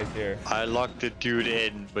hiding place here? I locked the dude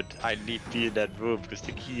in, but I need to be in that room because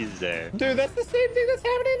the key is there. Dude, that's the same thing that's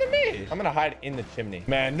happening to me. I'm gonna hide in the chimney.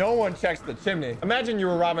 Man, no one checks the chimney. Imagine you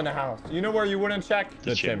were robbing a house. You know where you wouldn't check?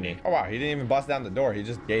 The chimney. Oh wow, he didn't even bust down the door. He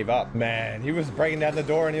just gave up. Man, he was breaking down the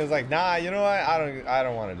door and he was like, nah, you know what? I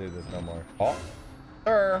don't want to do this no more. Oh,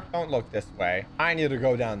 sir, don't look this way. I need to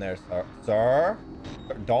go down there, sir. Sir,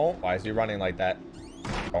 don't. Why is he running like that?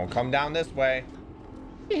 Don't come down this way.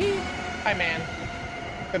 Hi, man.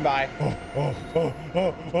 Goodbye.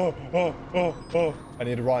 I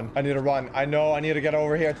need to run. I need to run. I know I need to get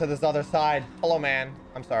over here to this other side. Hello, man.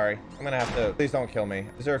 I'm sorry. I'm gonna have to. Please don't kill me.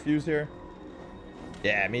 Is there a fuse here?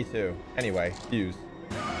 Yeah, me too. Anyway, fuse.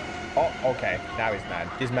 Oh, okay. Now he's mad.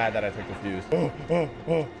 He's mad that I took the fuse.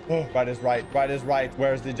 Right is right. Right is right.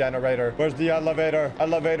 Where's the generator? Where's the elevator?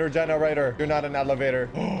 Elevator generator. You're not an elevator.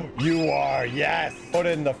 You are. Yes. Put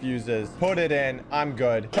in the fuses. Put it in. I'm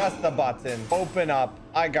good. Press the button. Open up.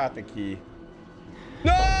 I got the key.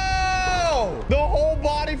 No! The whole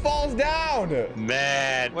body falls down.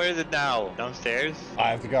 Man, where is it now? Downstairs?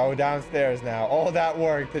 I have to go downstairs now. All that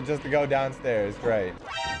work to go downstairs. Great.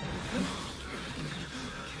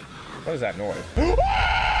 What is that noise?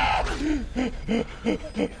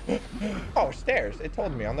 Oh, stairs. It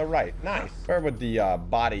told me on the right. Nice. Where would the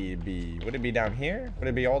body be? Would it be down here? Would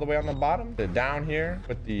it be all the way on the bottom? Is it down here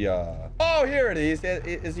with the Oh, here it is.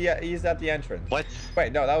 He's at the entrance. What?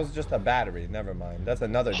 Wait, no, that was just a battery. Never mind. That's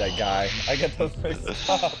another dead guy. I get those mixed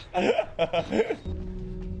up.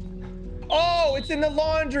 Oh, it's in the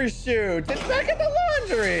laundry chute. It's back in the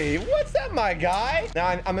laundry. What's up, my guy?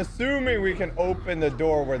 Now, I'm assuming we can open the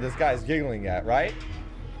door where this guy's giggling at, right?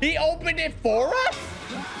 He opened it for us?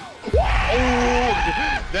 Oh,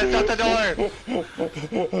 that's not the door.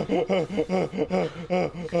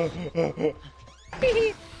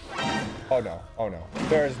 Oh, no. Oh, no.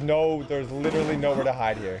 There's literally nowhere to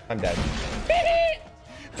hide here. I'm dead.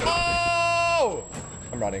 Oh!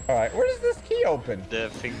 I'm running. All right, where does this key open? The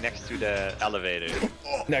thing next to the elevator.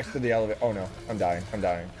 Next to the elevator. Oh no, I'm dying. I'm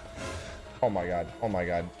dying. Oh my god. Oh my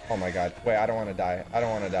god. Oh my god. Wait, I don't want to die. I don't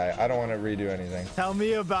want to die. I don't want to redo anything. Tell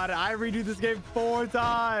me about it. I redo this game 4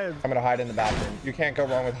 times. I'm gonna hide in the bathroom. You can't go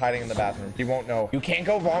wrong with hiding in the bathroom. He won't know. You can't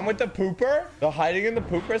go wrong with the pooper? The hiding in the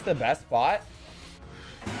pooper is the best spot.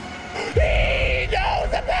 He knows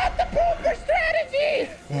about the pooper strategy.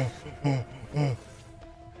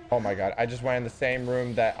 Oh my god, I just went in the same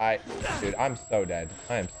room that Dude, I'm so dead.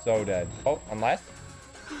 I am so dead. Oh, unless...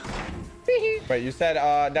 Wait, you said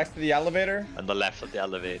next to the elevator? On the left of the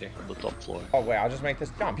elevator, on the top floor. Oh, wait, I'll just make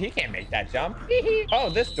this jump. He can't make that jump. Oh,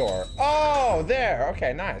 this door. Oh, there.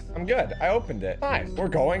 Okay, nice. I'm good. I opened it. Nice. We're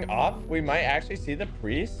going up. We might actually see the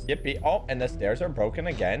priest. Yippee. Oh, and the stairs are broken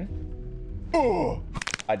again. Ooh.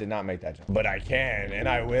 I did not make that jump. But I can, and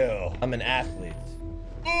I will. I'm an athlete.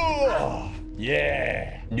 Ooh.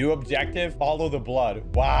 Yeah. New objective, follow the blood.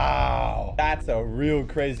 Wow. That's a real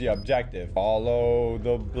crazy objective. Follow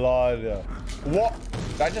the blood. What?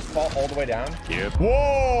 Did I just fall all the way down? Yep.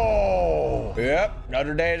 Whoa. Yep.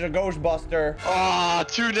 Another day as a Ghostbuster. Oh,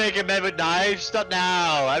 2 naked men with knives? Not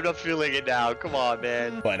now. I'm not feeling it now. Come on,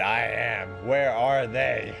 man. But I am. Where are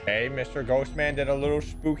they? Hey, Mr. Ghostman did a little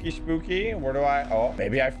spooky. Where do I? Oh,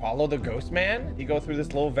 maybe I follow the Ghostman? You go through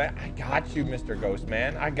this little vent. I got you, Mr.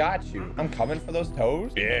 Ghostman. I got you. I'm coming for those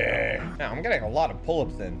toes. Yeah. Now, I'm getting a lot of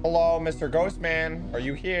pull-ups in. Hello, Mr. Ghostman. Are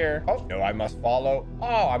you here? Oh, no, I must follow.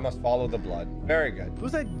 Oh, I must follow the blood. Very good.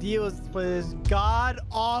 Whose idea was to play this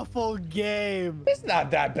god-awful game? It's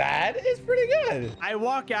not that bad. It's pretty good. I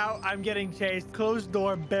walk out, I'm getting chased, closed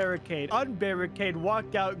door, barricade. Unbarricade,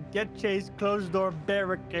 walk out, get chased, closed door,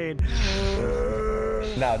 barricade.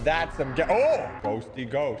 Now that's some oh, ghosty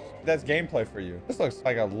ghost. That's gameplay for you. This looks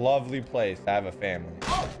like a lovely place to have a family.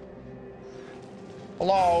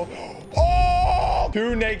 Hello. Oh,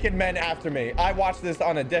 2 naked men after me. I watched this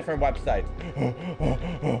on a different website.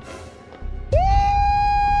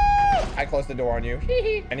 I closed the door on you.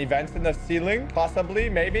 Any vents in the ceiling? Possibly,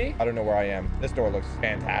 maybe. I don't know where I am. This door looks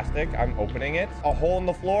fantastic. I'm opening it. A hole in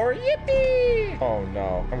the floor. Yippee! Oh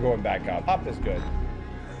no, I'm going back up. Up is good.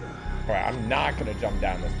 All right, I'm not gonna jump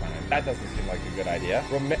down this time. That doesn't seem like a good idea.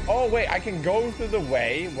 Oh wait, I can go through the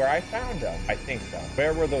way where I found them. I think so.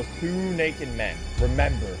 Where were those 2 naked men?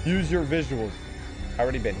 Remember, use your visuals.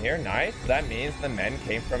 Already been here. Nice. That means the men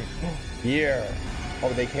came from here. Oh,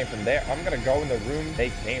 they came from there. I'm gonna go in the room they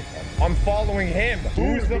came from. I'm following him.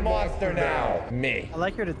 Who's the monster now? Me. I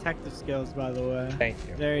like your detective skills, by the way. Thank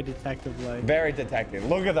you. Very detective-like. Very detective.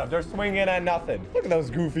 Look at them. They're swinging at nothing. Look at those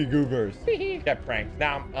goofy goobers. Get pranked.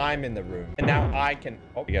 Now I'm in the room. And now I can...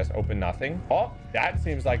 Oh, you guys open nothing. Oh, that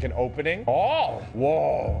seems like an opening. Oh,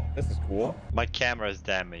 whoa. This is cool. My camera is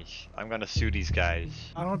damaged. I'm gonna sue these guys.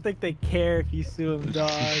 I don't think they care if you sue them,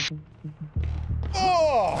 dog.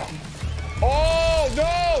 Oh! Oh,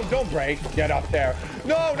 no! Don't break. Get up there.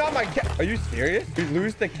 No, not my Are you serious? We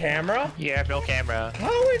lose the camera? Yeah, no camera. How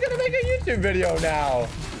are we gonna make a YouTube video now?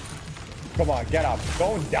 Come on, get up.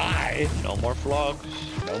 Don't die. No more vlogs.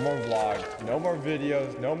 No more vlogs. No more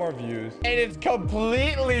videos. No more views. And it's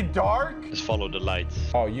completely dark? Just follow the lights.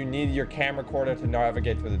 Oh, you need your camcorder to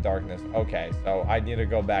navigate through the darkness. Okay, so I need to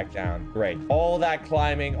go back down. Great. All that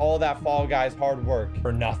climbing, all that Fall Guys hard work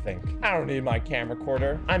for nothing. I don't need my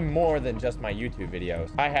camcorder. I'm more than just my YouTube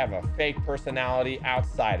videos. I have a fake personality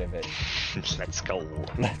outside of it. Let's go.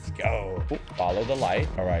 Let's go. Ooh, follow the light.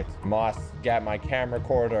 All right. Must get my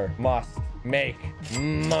camcorder. Must make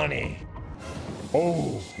money.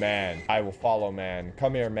 Oh, man. I will follow, man.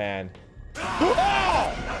 Come here, man.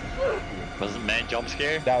 Oh! Was it a man jump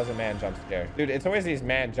scare? That was a man jump scare. Dude, it's always these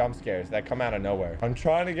man jump scares that come out of nowhere. I'm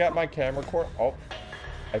trying to get my camera cord. Oh,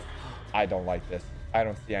 I don't like this. I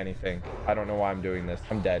don't see anything. I don't know why I'm doing this.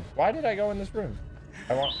 I'm dead. Why did I go in this room?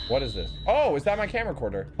 What is this? Oh, is that my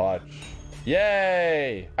camcorder? Touch.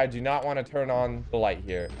 Yay. I do not want to turn on the light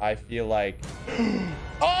here. I feel like...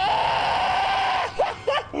 Oh!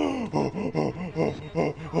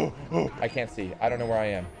 I can't see. I don't know where I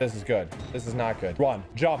am. This is good. This is not good. Run.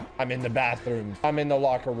 Jump. I'm in the bathroom. I'm in the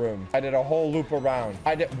locker room. I did a whole loop around.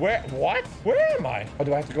 Where? What? Where am I? Oh,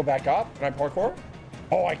 do I have to go back up? Can I parkour?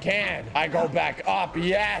 Oh, I can. I go back up.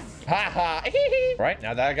 Yes. Haha. Right.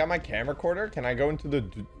 Now that I got my camcorder, can I go into the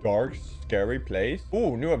dark, scary place?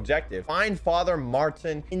 Ooh, new objective. Find Father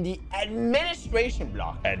Martin in the administration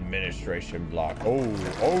block. Administration block.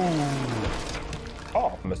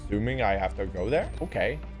 Oh, I'm assuming I have to go there.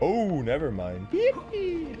 Okay. Oh, never mind.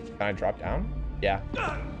 Yippee. Can I drop down? Yeah.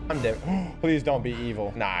 I'm dead. Please don't be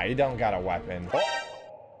evil. Nah, you don't got a weapon. Oh.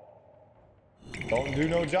 Don't do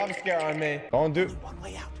no jump scare on me. Don't do... One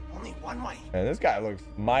way out. Only one way. Man, this guy looks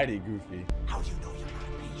mighty goofy. How do you know you're not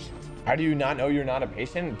a patient? How do you not know you're not a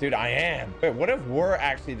patient? Dude, I am. Wait, what if we're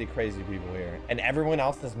actually the crazy people here and everyone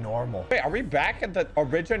else is normal? Wait, are we back at the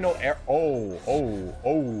original air? Oh,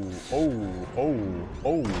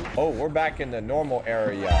 we're back in the normal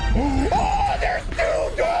area. Oh, there's 2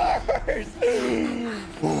 doors.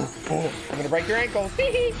 I'm gonna break your ankles.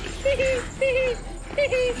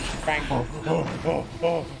 Frank.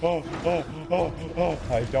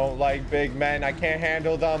 I don't like big men. I can't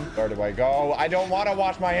handle them. Where do I go? I don't want to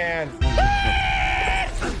wash my hands.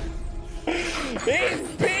 He's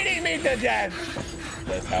beating me to death.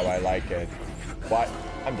 That's how I like it. What?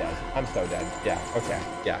 I'm dead. I'm so dead. Yeah. Okay.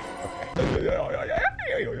 Yeah. Okay.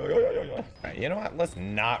 Right, you know what? Let's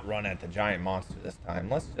not run at the giant monster this time.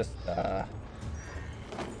 Let's just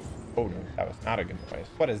Oh, no, that was not a good noise.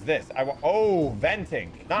 What is this? Oh,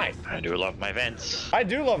 venting. Nice. I do love my vents. I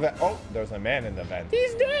do love it. Oh, there's a man in the vent.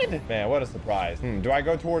 He's dead. Man, what a surprise. Do I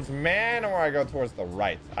go towards man or I go towards the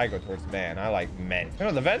right? I go towards man. I like men. You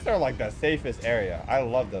know, the vents are like the safest area. I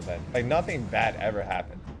love the vent. Like nothing bad ever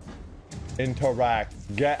happened. Interact.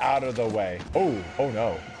 Get out of the way. Oh, oh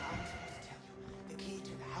no. The key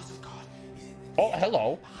to the house of God is in the Oh,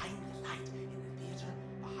 hello. behind the light. In the theater,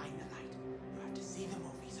 behind the light. You have to see the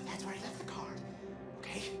movie, so that's where I left the card.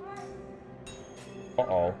 Okay?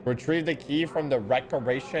 Uh-oh. Retrieve the key from the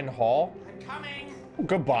recreation hall. I'm coming.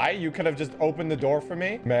 Goodbye. You could have just opened the door for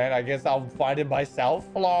me. Man, I guess I'll find it myself.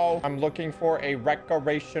 Hello. I'm looking for a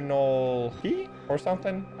recreational key or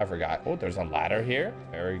something. I forgot. Oh, there's a ladder here.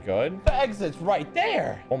 Very good. The exit's right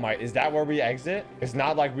there. Oh my, is that where we exit? It's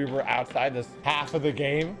not like we were outside this half of the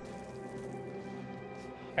game.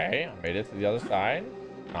 Okay, I made it to the other side.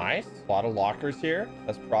 Nice. A lot of lockers here.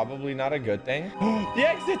 That's probably not a good thing. The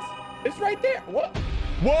exit! It's right there. What?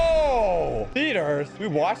 Whoa! Theaters. We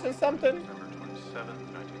watching something?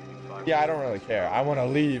 Yeah, I don't really care. I want to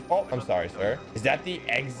leave. Oh, I'm sorry, sir. Is that the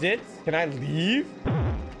exit? Can I leave?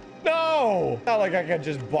 No! Not like I can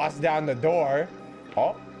just bust down the door.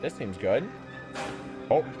 Oh, this seems good.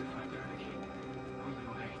 Oh.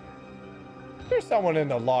 There's someone in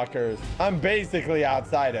the lockers. I'm basically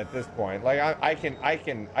outside at this point. Like, I can.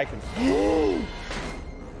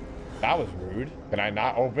 That was rude. Can I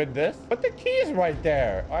not open this? But the key is right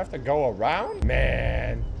there. I have to go around?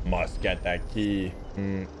 Man, must get that key.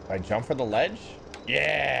 I jump for the ledge?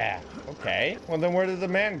 Yeah. Okay. Well, then where did the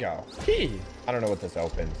man go? Key. I don't know what this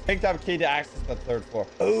opens. Picked up key to access the 3rd floor.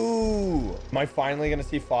 Ooh. Am I finally going to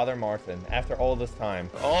see Father Martin after all this time?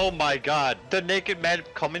 Oh my god. The naked man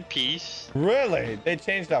come in peace. Really? They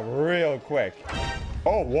changed up real quick.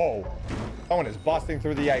 Oh, whoa. Someone is busting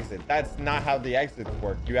through the exit. That's not how the exits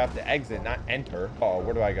work. You have to exit, not enter. Oh,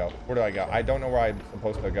 where do I go? Where do I go? I don't know where I'm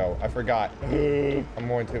supposed to go. I forgot. I'm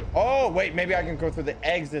going to... Oh, wait. Maybe I can go through the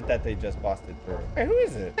exit that they just busted through. Hey, who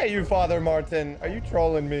is it? Hey, you, Father Martin. Are you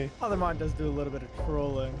trolling me? Father Martin does do a little bit of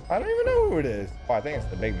trolling. I don't even know who it is. Oh, I think it's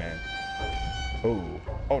the big man. Ooh.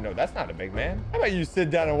 Oh, no, that's not a big man. How about you sit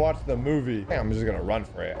down and watch the movie? I think I'm just going to run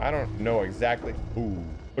for it. I don't know exactly. Ooh.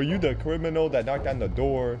 Are you the criminal that knocked on the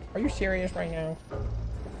door? Are you serious right now?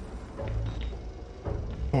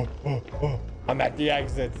 I'm at the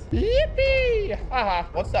exit. Yippee! Haha.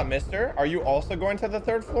 What's up, mister? Are you also going to the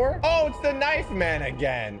 3rd floor? Oh, it's the knife man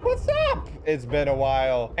again. What's up? It's been a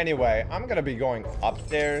while. Anyway, I'm gonna be going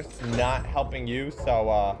upstairs, not helping you. So,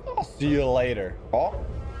 I'll see you later. Oh.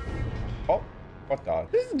 Oh. What the?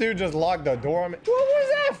 This dude just locked the door on me. What was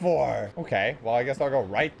that for? Okay, well, I guess I'll go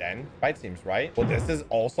right then. Right seems right. Well, this is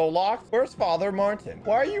also locked. Where's Father Martin?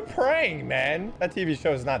 Why are you praying, man? That TV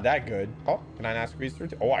show is not that good. Oh, can I not squeeze through?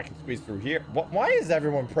 Oh, I can squeeze through here. Why is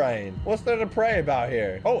everyone praying? What's there to pray about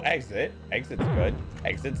here? Oh, exit. Exit's good.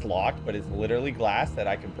 Exit's locked, but it's literally glass that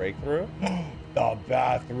I can break through. The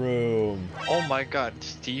bathroom. Oh my god,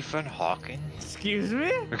 Stephen Hawking? Excuse me?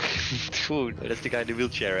 Dude, that's the guy in the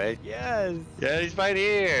wheelchair, right? Yes. Yeah, he's right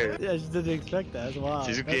here. Yeah, I just didn't expect that as well.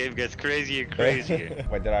 This game gets crazier and crazier.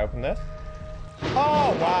 Wait, did I open this?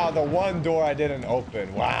 Oh, wow. The one door I didn't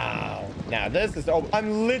open. Wow. Now, this is open.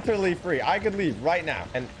 I'm literally free. I could leave right now.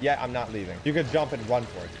 And yeah, I'm not leaving. You could jump and run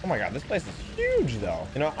for it. Oh my god, this place is huge, though.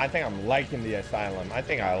 You know, I think I'm liking the asylum. I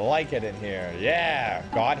think I like it in here. Yeah.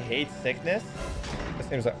 God hates sickness. It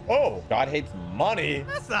seems like... Oh, God hates money.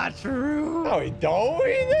 That's not true. No, he don't.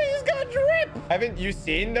 He's got drip. Haven't you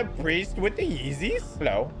seen the priest with the Yeezys?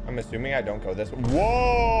 Hello. I'm assuming I don't go this way.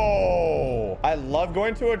 Whoa. I love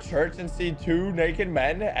going to a church and see 2 naked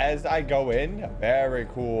men as I go in. Very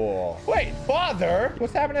cool. Wait, Father?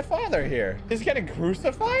 What's happening to Father here? He's getting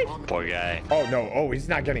crucified? Poor guy. Oh, no. Oh, he's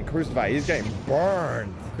not getting crucified. He's getting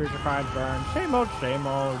burned. Crucified, burned. Shame mode, shame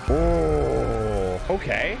mode. Oh,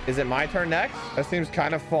 okay. Is it my turn next? That seems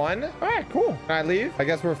kind of fun. All right, cool. Can I leave? I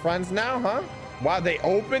guess we're friends now, huh? Wow, they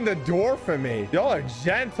opened the door for me. Y'all are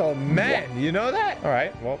gentlemen. You know that? All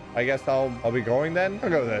right. Well, I guess I'll be going then. I'll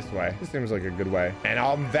go this way. This seems like a good way. And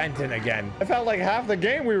I'm venting again. I felt like half the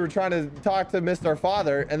game we were trying to talk to Mr.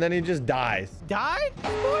 Father, and then he just dies. Died?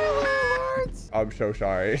 Spoiler alerts. I'm so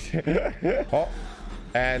sorry. Oh.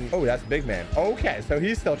 And, oh, that's Big Man. Okay, so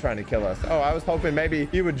he's still trying to kill us. Oh, I was hoping maybe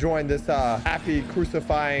he would join this happy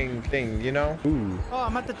crucifying thing, you know? Ooh. Oh,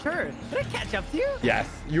 I'm at the church. Did I catch up to you? Yes,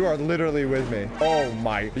 you are literally with me. Oh,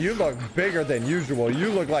 my. You look bigger than usual. You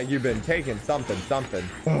look like you've been taking something.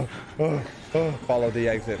 Follow the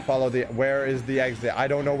exit. Where is the exit? I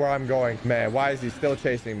don't know where I'm going. Man, why is he still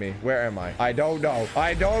chasing me? Where am I? I don't know.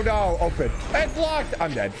 Open. It's locked.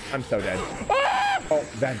 I'm dead. I'm so dead. Ah! Oh,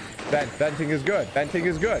 vent. Venting is good. Venting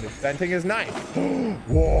is good. Venting is nice.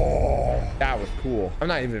 Whoa. That was cool. I'm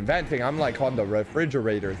not even venting. I'm like on the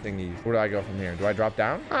refrigerator thingies. Where do I go from here? Do I drop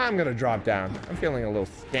down? I'm gonna drop down. I'm feeling a little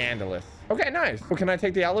scandalous. Okay, nice. Well, can I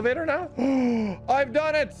take the elevator now? I've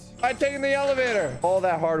done it. I've taken the elevator. All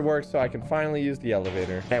that hard work so I can finally use the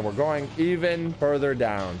elevator. And we're going even further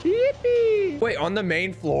down. Yippee. Wait, on the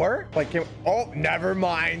main floor? Like, oh, never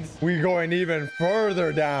mind. We're going even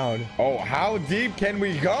further down. Oh, how deep can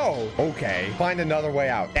we go? Okay, find another way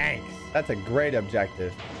out. Thanks. That's a great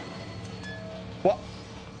objective. What?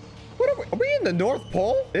 Are we in the North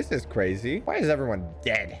Pole? This is crazy. Why is everyone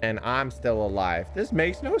dead? And I'm still alive. This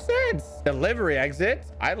makes no sense. Delivery exit.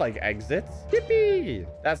 I like exits. Yippee.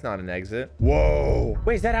 That's not an exit. Whoa.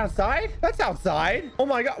 Wait, is that outside? That's outside. Oh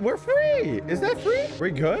my God. We're free. Is that free? We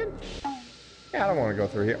good? Yeah, I don't want to go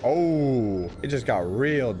through here. Oh, it just got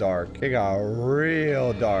real dark. It got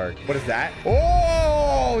real dark. What is that?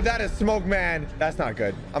 Oh, that is Smoke Man. That's not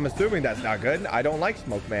good. I'm assuming that's not good. I don't like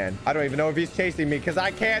Smoke Man. I don't even know if he's chasing me because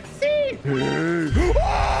I can't see.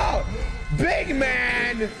 Oh, big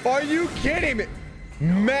man. Are you kidding me?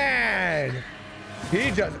 Man,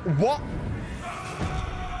 he just, what?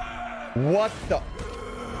 What the?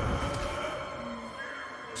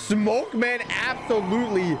 Smoke Man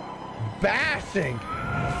absolutely bashing.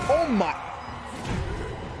 Oh my.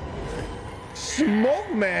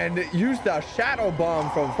 Smoke Man used a shadow bomb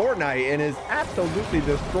from Fortnite and is absolutely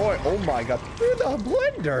destroyed. Oh my God. Through the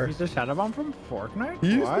blender. He's a shadow bomb from Fortnite?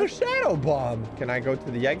 He used the shadow bomb. Can I go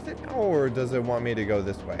to the exit or does it want me to go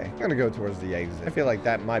this way? I'm gonna go towards the exit. I feel like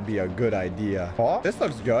that might be a good idea. Oh, this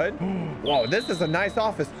looks good. Whoa, this is a nice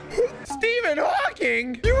office. Stephen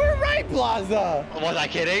Hawking! You were right, Plaza! Was I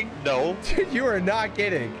kidding? No. You are not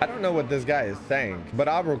kidding. I don't know what this guy is saying, but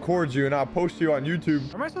I'll record you and I'll post you on YouTube.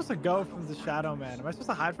 Where am I supposed to go from the shadow man? Am I supposed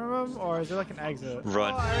to hide from him or is there like an exit?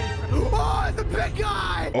 Run. Oh, the big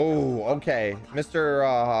guy! Oh, okay.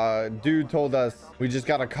 Mr. Dude told us we just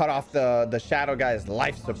gotta cut off the shadow guy's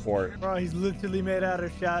life support. Bro, he's literally made out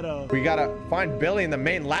of shadow. We gotta find Billy in the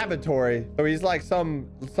main laboratory. So he's like some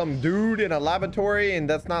dude in a laboratory and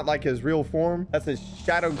that's not like his real form. That's his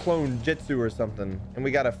shadow clone jitsu or something. And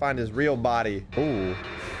we gotta find his real body. Ooh.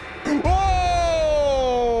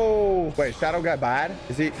 Oh! Wait, shadow guy bad?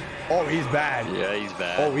 Is he? Oh, he's bad. Yeah, he's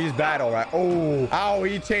bad. Oh, he's bad. All right. Oh, ow,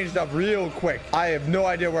 he changed up real quick. I have no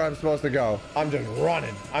idea where I'm supposed to go. I'm just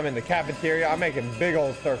running. I'm in the cafeteria. I'm making big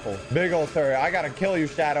old circles. Big old circle. I gotta kill you,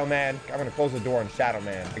 Shadow Man. I'm gonna close the door on Shadow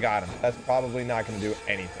Man. I got him. That's probably not gonna do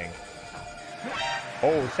anything.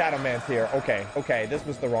 Oh, Shadow Man's here. Okay, okay. This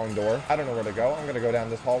was the wrong door. I don't know where to go. I'm gonna go down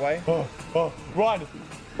this hallway. Oh, run.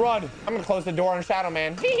 Run. I'm gonna close the door on Shadow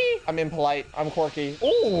Man. I'm impolite. I'm quirky.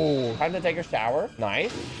 Ooh, time to take a shower.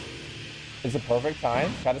 Nice. It's a perfect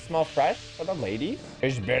time. Gotta smell fresh for the ladies.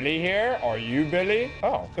 Is Billy here? Are you Billy?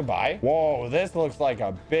 Oh, goodbye. Whoa, this looks like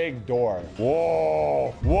a big door.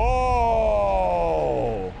 Whoa.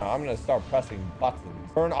 Whoa. I'm gonna start pressing buttons.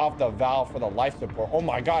 Turn off the valve for the life support. Oh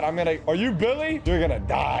my God, are you Billy? You're gonna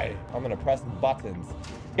die. I'm gonna press buttons.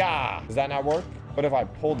 Yeah. Does that not work? What if I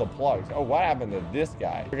pull the plugs? Oh, what happened to this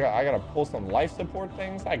guy? I gotta pull some life support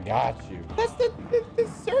things. I got you. That's the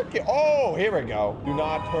circuit. Oh, here we go. Do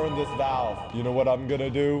not turn this valve. You know what I'm gonna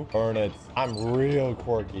do? Turn it. I'm real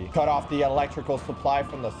quirky. Cut off the electrical supply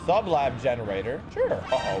from the sublab generator. Sure.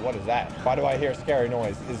 Uh-oh, what is that? Why do I hear scary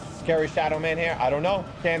noise? Is Scary Shadow Man here? I don't know.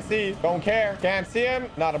 Can't see. Don't care. Can't see him.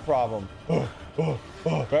 Not a problem.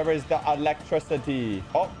 Where is the electricity?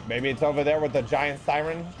 Oh, maybe it's over there with the giant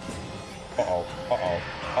siren. Uh-oh. Uh-oh.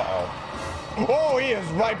 Uh-oh. Oh, he is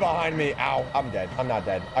right behind me. Ow. I'm dead. I'm not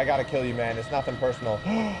dead. I gotta kill you, man. It's nothing personal.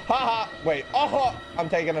 Haha. Wait. Oh, I'm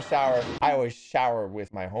taking a shower. I always shower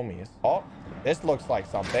with my homies. Oh, this looks like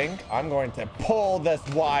something. I'm going to pull this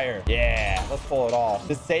wire. Yeah, let's pull it off.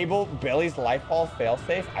 Disable Billy's life ball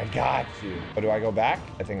failsafe. I got you. But do I go back?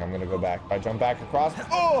 I think I'm gonna go back. If I jump back across.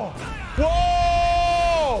 Oh!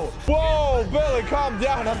 Whoa! Whoa, Billy, calm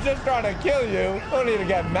down. I'm just trying to kill you. Don't need to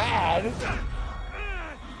get mad.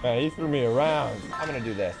 Man, he threw me around. I'm gonna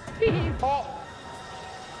do this. Oh.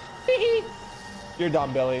 You're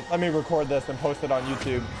done, Billy. Let me record this and post it on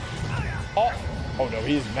YouTube. Oh. Oh no,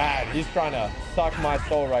 he's mad. He's trying to suck my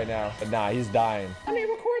soul right now. But nah, he's dying. Let me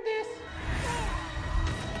record this.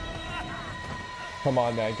 Come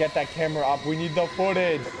on, man. Get that camera up. We need the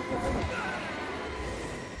footage.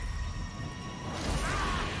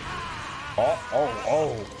 Oh, oh,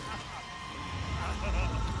 oh.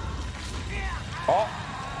 Oh,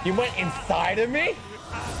 you went inside of me?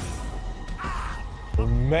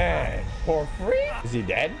 Man, for free? Is he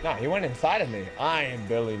dead? No, he went inside of me. I am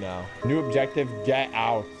Billy now. New objective, get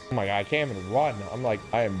out. Oh my God, I can't even run. I'm like,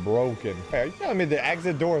 I am broken. Hey, are you telling me the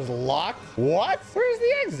exit door is locked? What? Where's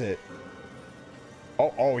the exit?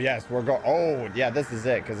 Oh, yes, we're going. Oh, yeah, this is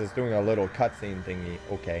it because it's doing a little cutscene thingy.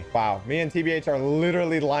 Okay. Wow. Me and TBH are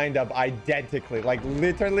literally lined up identically. Like,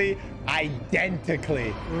 literally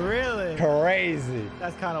identically. Really? Crazy.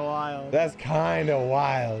 That's kind of wild. That's kind of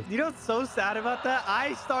wild. You know what's so sad about that?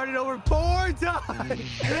 I started over 4 times.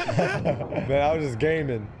 Man, I was just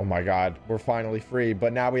gaming. Oh my God. We're finally free.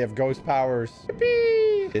 But now we have ghost powers.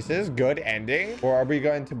 Yippee. This is good ending. Or are we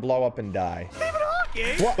going to blow up and die? Stephen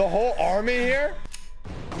Hawking? What? The whole army here?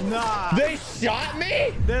 Nah. They shot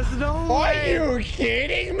me? There's no Are way. you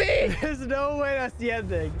kidding me? There's no way that's the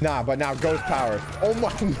ending. Nah, but now ghost powers. Oh my,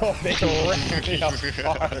 no, they ripped me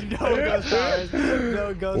apart. No ghost powers.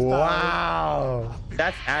 No ghost powers. Wow.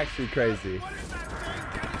 That's actually crazy.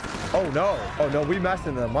 Oh no. Oh no, we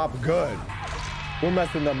messing them up good. We're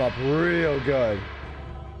messing them up real good.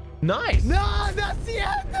 Nice. No, that's the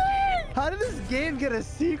ending. How did this game get a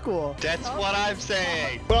sequel? That's what I'm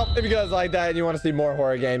saying. Well, if you guys like that and you want to see more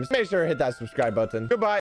horror games, make sure to hit that subscribe button. Goodbye.